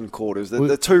shortened quarters?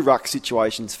 The two ruck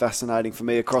situation's fascinating for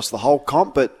me across the whole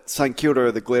comp, but St Kilda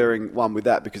are the glaring one with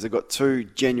that because they've got two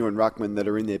genuine ruckmen that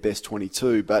are in their best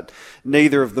 22, but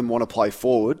neither of them want to play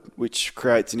forward, which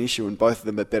creates an issue, and both of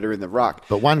them are better in the ruck.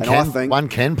 But one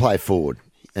can play forward,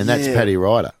 and that's Paddy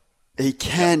Ryder. He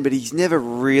can, but he's never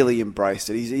really embraced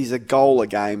it. He's a goal a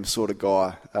game sort of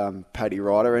guy, Paddy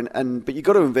Ryder, but you've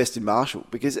got to invest in Marshall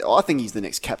because I think he's the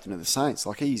next captain of the Saints.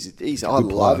 Like I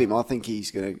love him. I think he's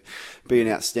going to be an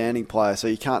outstanding player, so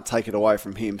you can't take it away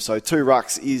from him. So two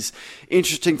rucks is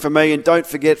interesting for me, and don't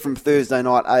forget from Thursday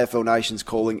night, AFL Nation's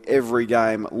calling every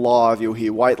game live. You'll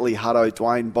hear Waitley, Hutto,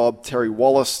 Dwayne Bob, Terry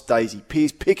Wallace, Daisy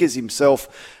Pearce, Pickers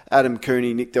himself, Adam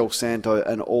Cooney, Nick Del Santo,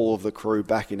 and all of the crew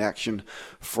back in action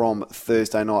from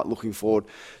Thursday night. Looking forward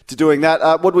to doing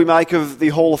that. What do we make of the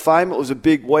Hall of Fame? It was a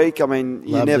big week. I mean,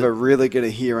 you're never really going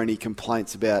to hear any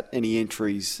complaints about any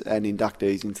entries and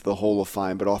inductees into the Hall of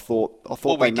Fame, but I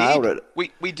thought they nailed it.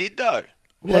 We did, though.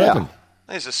 What happened?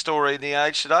 There's a story in The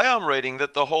Age today I'm reading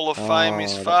that the Hall of Fame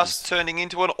is fast turning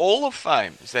into an All of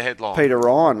Fame, is the headline. Peter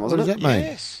Ryan, wasn't it? What does that mean?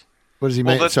 Yes. What does he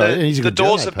mean? The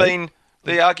doors have been...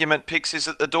 The argument, Pix, is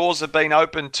that the doors have been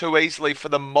opened too easily for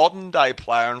the modern-day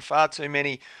player, and far too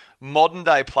many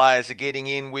modern-day players are getting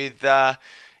in with, the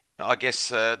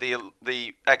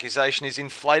accusation is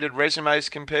inflated resumes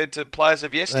compared to players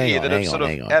of yesteryear that have sort of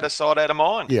out of sight, out of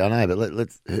mind. Yeah, I know, but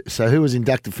so who was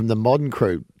inducted from the modern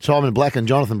crew? Simon Black and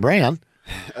Jonathan Brown?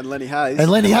 And Lenny Hayes.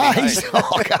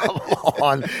 Oh, come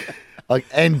on.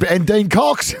 And Dean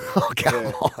Cox. Oh, come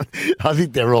on. I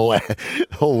think they're all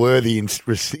worthy,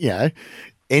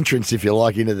 entrance, if you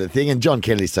like, into the thing. And John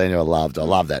Kennedy Senior, I love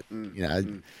that.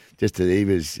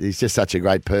 He's just such a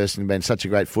great person, been such a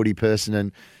great footy person,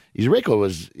 and his record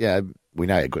was, we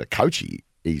know how good a coach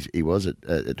he was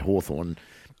at Hawthorn in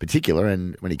particular,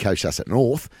 and when he coached us at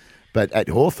North, but at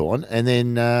Hawthorn, and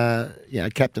then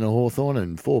captain of Hawthorn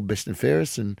and 4 best and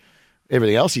fairest, and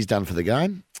everything else he's done for the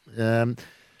game.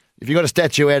 If you've got a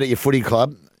statue out at your footy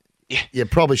club, you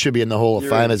probably should be in the Hall of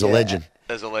Fame as a legend.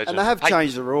 As a legend. And they have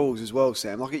changed the rules as well,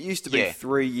 Sam. Like it used to be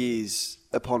 3 years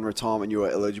upon retirement you were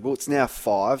eligible. It's now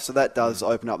 5, so that does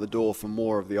open up the door for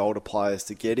more of the older players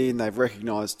to get in. They've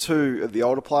recognised 2 of the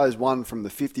older players, one from the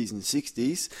 50s and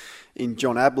 60s in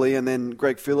John Abley, and then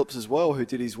Greg Phillips as well, who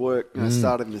did his work,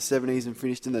 started in the 70s and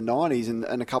finished in the 90s,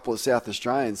 and a couple of South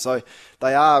Australians. So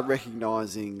they are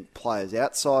recognising players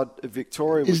outside of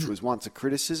Victoria, which was once a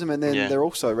criticism, and then they're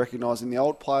also recognising the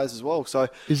old players as well. So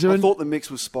I thought the mix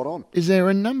was spot on. Is there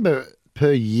a number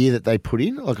per year that they put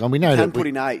in? Like, we know you can put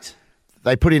in 8.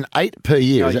 They put in 8 per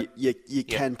year. No, you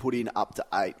can put in up to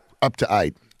 8. Up to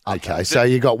 8. Okay, so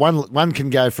you got one can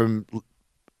go from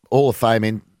Hall of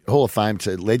Fame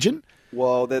to legend.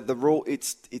 Well, the rule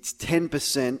it's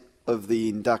 10% of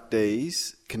the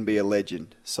inductees can be a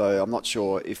legend. So I'm not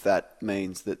sure if that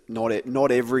means that not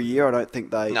every year. I don't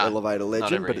think they elevate a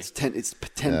legend, but it's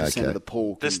 10% of the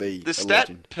pool can be the stat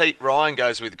legend. Pete Ryan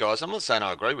goes with, guys. I'm not saying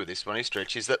I agree with this one,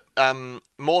 stretch, is that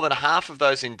more than half of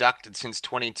those inducted since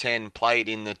 2010 played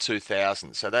in the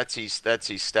 2000s. So that's his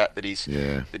stat that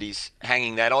he's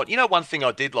hanging that on. You know, one thing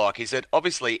I did like is that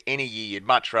obviously any year you'd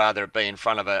much rather it be in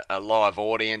front of a live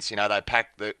audience. You know, they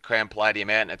pack the Crown Palladium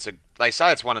out, and they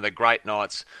say it's one of the great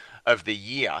nights of the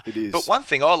year. It is. But one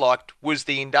thing I liked was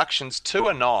the inductions to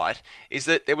a night is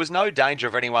that there was no danger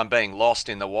of anyone being lost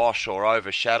in the wash or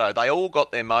overshadowed. They all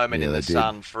got their moment in the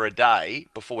sun for a day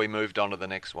before we moved on to the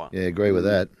next one. Yeah, agree with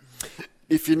that.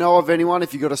 If you know of anyone,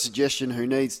 if you've got a suggestion who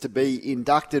needs to be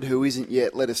inducted who isn't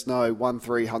yet, let us know.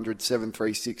 1300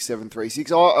 736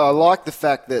 736. I like the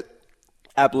fact that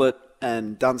Ablett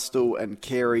and Dunstall and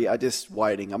Carey are just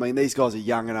waiting. I mean, these guys are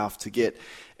young enough to get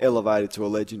elevated to a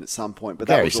legend at some point. But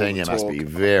Gary Senior must be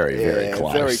very, very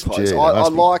close. Very close. Gee,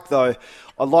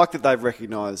 I like that they've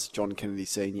recognised John Kennedy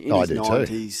Senior in his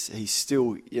 90s. He's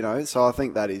still, so I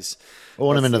think that is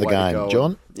ornament of the game,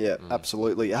 John. Yeah,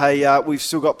 absolutely. Hey, we've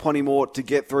still got plenty more to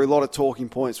get through. A lot of talking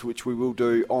points, which we will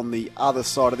do on the other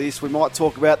side of this. We might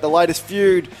talk about the latest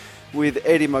feud with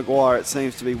Eddie Maguire. It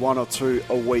seems to be one or two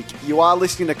a week. You are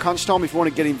listening to Crunch Time. If you want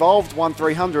to get involved,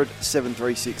 1300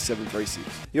 736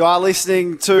 736. You are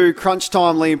listening to Crunch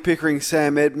Time. Liam Pickering,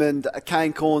 Sam Edmund,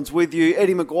 Kane Corns with you.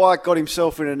 Eddie Maguire got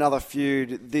himself in another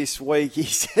feud this week. He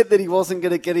said that he wasn't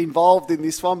going to get involved in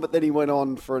this one, but then he went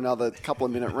on for another couple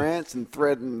of minute rants and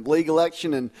threatened legal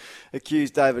action and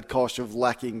accused David Koch of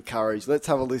lacking courage. Let's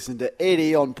have a listen to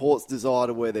Eddie on Port's desire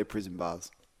to wear their prison bars.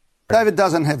 David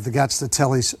doesn't have the guts to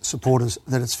tell his supporters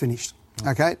that it's finished.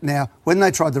 Okay? Now, when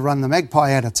they tried to run the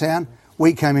Magpie out of town,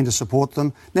 we came in to support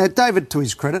them. Now, David, to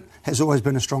his credit, has always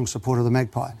been a strong supporter of the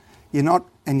Magpie. You're not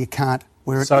and you can't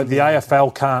wear it. So the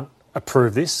AFL can't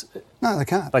approve this? No, they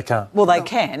can't. They can't. Well, they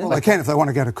can. Well, they can if they want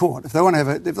to go to court. If the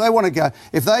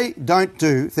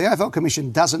AFL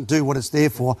Commission doesn't do what it's there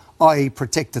for, i.e.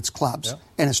 protect its clubs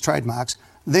and its trademarks,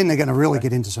 then they're going to really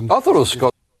get into some... I thought it was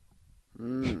Scott.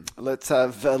 Let's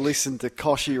have a listen to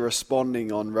Koshi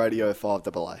responding on Radio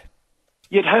 5AA.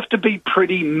 You'd have to be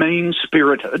pretty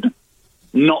mean-spirited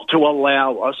not to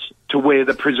allow us to wear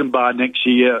the prison bar next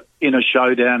year in a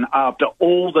showdown after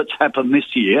all that's happened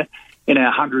this year in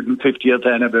our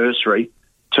 150th anniversary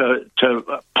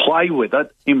to play with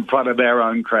it in front of our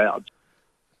own crowds.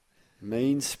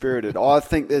 Mean-spirited. I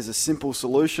think there's a simple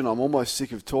solution. I'm almost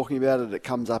sick of talking about it. It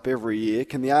comes up every year.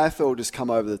 Can the AFL just come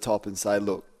over the top and say,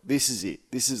 look, this is it.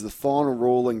 This is the final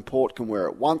ruling. Port can wear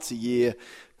it once a year,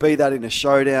 be that in a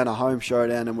showdown, a home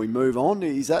showdown, and we move on.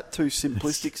 Is that too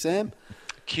simplistic, Sam?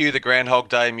 Cue the Groundhog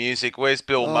Day music. Where's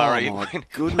Bill Murray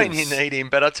when you need him?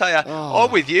 But I tell you,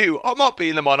 I'm with you. I might be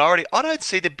in the minority. I don't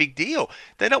see the big deal.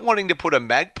 They're not wanting to put a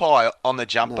magpie on the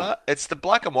jumper. No. It's the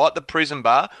black and white, the prison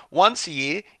bar, once a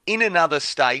year in another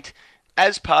state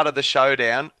as part of the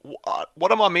showdown.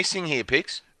 What am I missing here,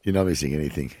 Pix? You're not missing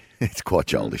anything. It's quite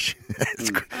childish.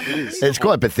 It's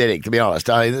quite pathetic, to be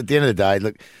honest. I mean, at the end of the day,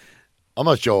 look, I'm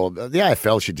not sure. The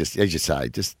AFL should just, as you say,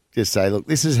 just say, look,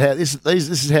 this is how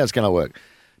it's going to work.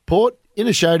 Port, in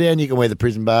a showdown, you can wear the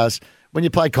prison bars. When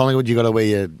you play Collingwood, you've got to wear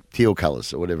your teal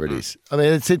colours or whatever it is. I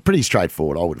mean, it's pretty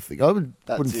straightforward, I would think. I wouldn't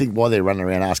think why they're running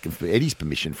around asking for Eddie's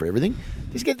permission for everything.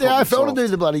 Just get the AFL to do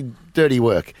the bloody dirty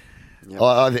work. Yep.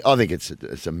 I think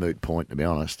it's a moot point, to be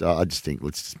honest. I just think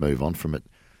let's just move on from it.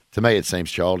 To me, it seems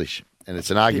childish, and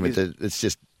it's an argument that it's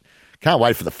just can't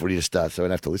wait for the footy to start, so I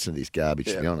don't have to listen to this garbage.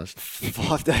 To be honest,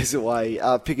 5 days away,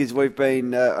 Pickers. We've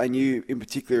been, and you in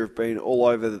particular, have been all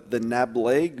over the NAB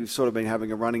League. We've sort of been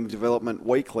having a running development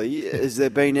weekly. Has there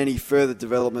been any further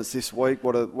developments this week?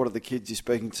 What are the kids you're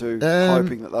speaking to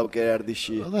hoping that they'll get out of this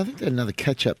year? Well, I think they had another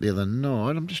catch up the other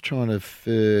night. I'm just trying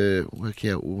to work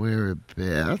out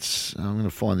whereabouts. I'm going to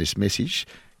find this message.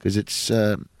 Because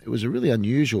it was a really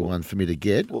unusual one for me to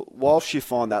get. Well, whilst you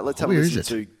find that, let's have a listen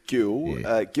to Gil.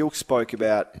 Yeah. Gil spoke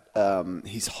about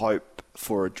his hope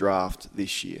for a draft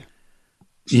this year.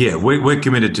 Yeah, we're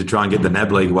committed to try and get the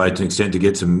NAB League away to an extent to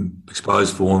get some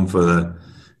exposed form for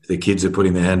the kids that are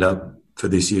putting their hand up for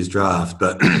this year's draft.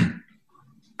 But,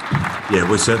 yeah,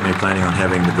 we're certainly planning on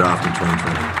having the draft in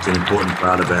 2020. It's an important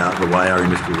part about the way our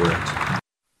industry works.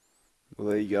 Well,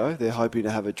 there you go. They're hoping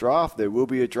to have a draft. There will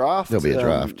be a draft. There'll be a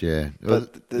draft, yeah.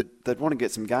 But they'd want to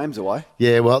get some games away.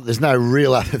 Yeah, well, there's no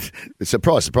real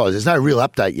surprise. There's no real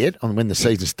update yet on when the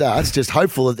season starts. Just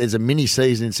hopeful that there's a mini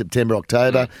season in September,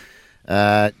 October.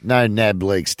 No NAB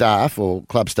League staff or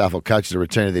club staff or coaches are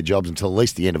returning to their jobs until at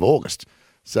least the end of August.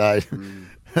 So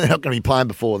they're not going to be playing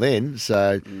before then.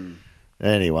 So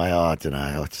anyway, I don't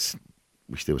know. I just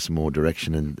wish there was some more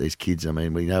direction in these kids. I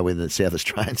mean, we know when the South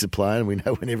Australians are playing. We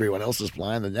know when everyone else is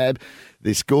playing. The NAB,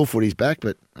 their school footy's back.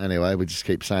 But anyway, we just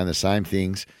keep saying the same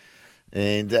things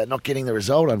and not getting the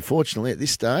result, unfortunately, at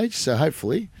this stage. So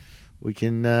hopefully we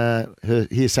can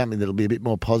hear something that'll be a bit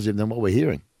more positive than what we're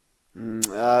hearing.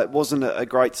 It wasn't a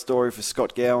great story for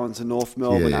Scott Gowans, a North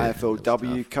Melbourne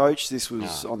AFLW coach. This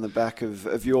was on the back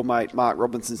of your mate Mark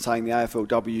Robinson saying the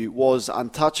AFLW was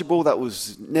untouchable. That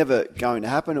was never going to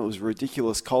happen. It was a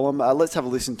ridiculous column. Let's have a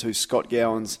listen to Scott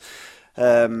Gowans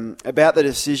about the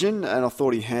decision, and I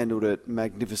thought he handled it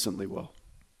magnificently well.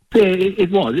 Yeah,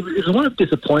 it was. It was a lot of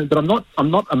disappointment, but I'm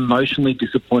not emotionally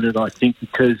disappointed. I think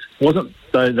because it wasn't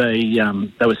though they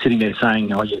were sitting there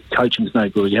saying, "Oh, your coaching's no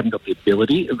good. You haven't got the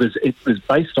ability." It was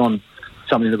based on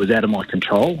something that was out of my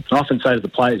control. I often say to the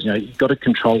players, you've got to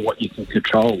control what you can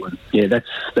control, and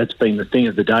that's been the thing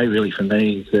of the day really for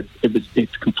me. Is that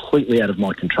it's completely out of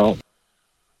my control.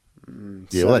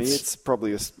 Yeah, so it's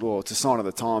probably it's a sign of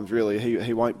the times, really.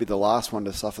 He won't be the last one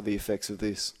to suffer the effects of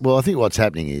this. Well, I think what's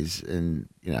happening is, and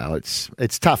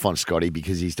it's tough on Scotty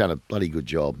because he's done a bloody good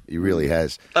job. He really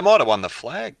has. They might have won the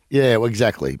flag. Yeah, well,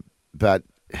 exactly. But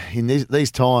in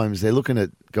these times, they're looking at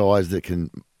guys that can,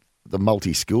 the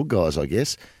multi-skilled guys, I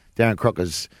guess. Darren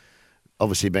Crocker's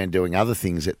obviously been doing other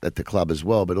things at the club as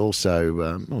well, but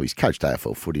also, he's coached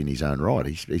AFL footy in his own right.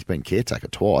 He's been caretaker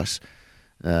twice.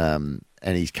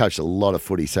 And he's coached a lot of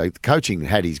footy. So the coaching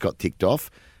he's got ticked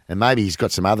off, and maybe he's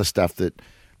got some other stuff that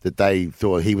they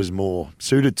thought he was more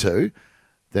suited to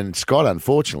than Scott,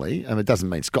 unfortunately. I mean, it doesn't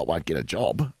mean Scott won't get a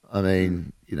job. I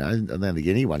mean, I don't think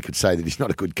anyone could say that he's not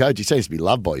a good coach. He seems to be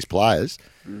loved by his players,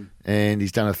 and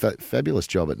he's done a fabulous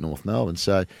job at North Melbourne.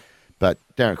 So, but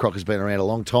Darren Crocker's been around a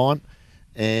long time,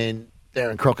 and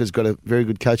Darren Crocker's got a very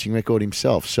good coaching record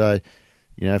himself. So,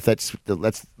 if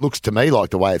that looks to me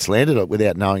like the way it's landed,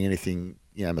 without knowing anything,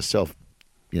 myself,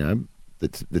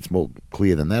 that's more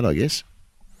clear than that, I guess.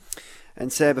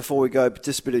 And Sam, before we go,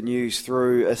 just a bit of news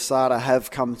through. ASADA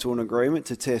have come to an agreement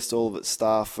to test all of its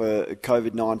staff for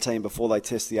COVID-19 before they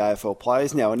test the AFL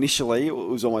players. Now, initially, it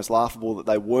was almost laughable that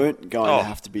they weren't going to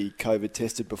have to be COVID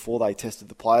tested before they tested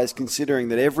the players, considering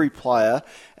that every player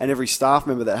and every staff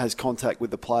member that has contact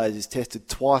with the players is tested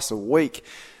twice a week.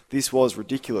 This was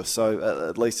ridiculous, so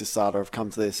at least ASADA have come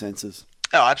to their senses.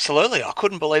 Oh, absolutely. I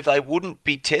couldn't believe they wouldn't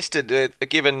be tested,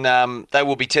 given they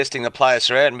will be testing the players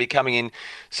throughout and be coming in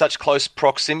such close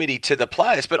proximity to the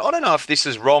players. But I don't know if this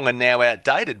is wrong and now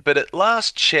outdated, but at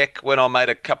last check, when I made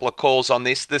a couple of calls on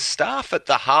this, the staff at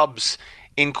the hubs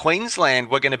in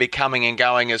Queensland were going to be coming and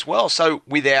going as well, so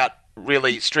without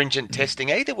really stringent testing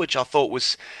either, which I thought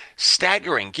was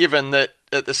staggering, given that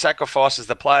the sacrifices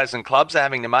the players and clubs are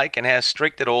having to make and how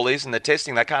strict it all is, and the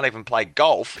testing. They can't even play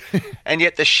golf, and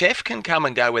yet the chef can come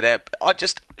and go without.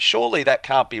 Surely that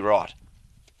can't be right.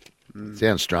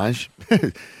 Sounds strange.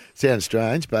 Sounds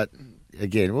strange, but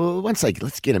again, let's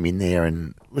get them in there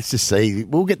and let's just see.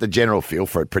 We'll get the general feel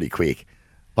for it pretty quick.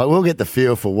 Like, we'll get the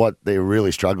feel for what they're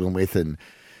really struggling with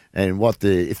and what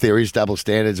if there is double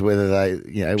standards, whether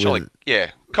they, Surely,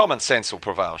 common sense will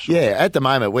prevail. Sure. Yeah, at the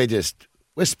moment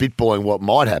we're spitballing what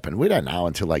might happen. We don't know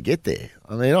until they get there.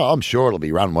 I mean, I'm sure it'll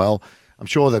be run well. I'm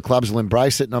sure the clubs will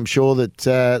embrace it, and I'm sure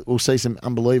that we'll see some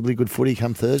unbelievably good footy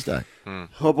come Thursday.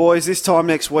 Well, boys, this time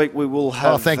next week we will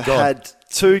have had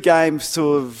 2 games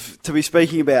to be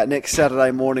speaking about next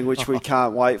Saturday morning, which we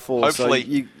can't wait for. Hopefully,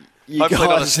 so hopefully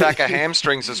not a stack of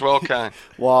hamstrings as well, Kane.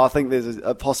 Well, I think there's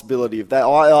a possibility of that.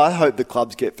 I hope the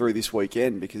clubs get through this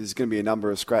weekend, because there's going to be a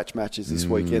number of scratch matches this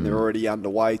weekend. They're already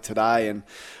underway today, and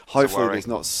hopefully there's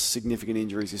not significant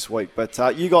injuries this week.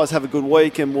 But you guys have a good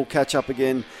week, and we'll catch up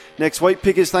again next week.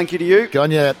 Pickers, thank you to you. Good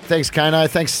on you. Thanks, Kano.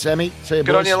 Thanks, Sammy. See you, boys.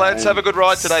 Good on you, lads. Have a good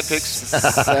ride today, Picks.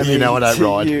 Sammy, you know I don't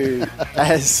ride. You,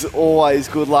 as always,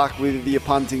 good luck with your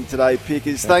punting today,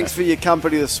 Pickers. Thanks for your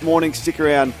company this morning. Stick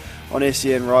around on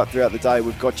SEN right throughout the day.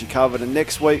 We've got you covered, and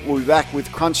next week we'll be back with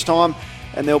Crunch Time,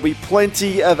 and there'll be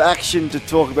plenty of action to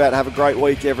talk about. Have a great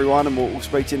week, everyone, and we'll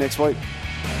speak to you next week.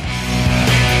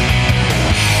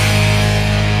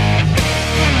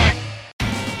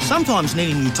 Sometimes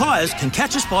needing new tyres can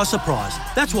catch us by surprise.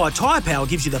 That's why Tyre Power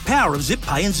gives you the power of Zip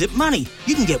Pay and Zip Money.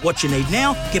 You can get what you need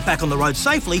now, get back on the road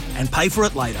safely, and pay for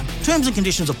it later. Terms and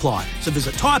conditions apply. So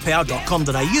visit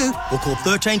tyrepower.com.au or call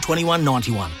 13 21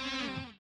 91.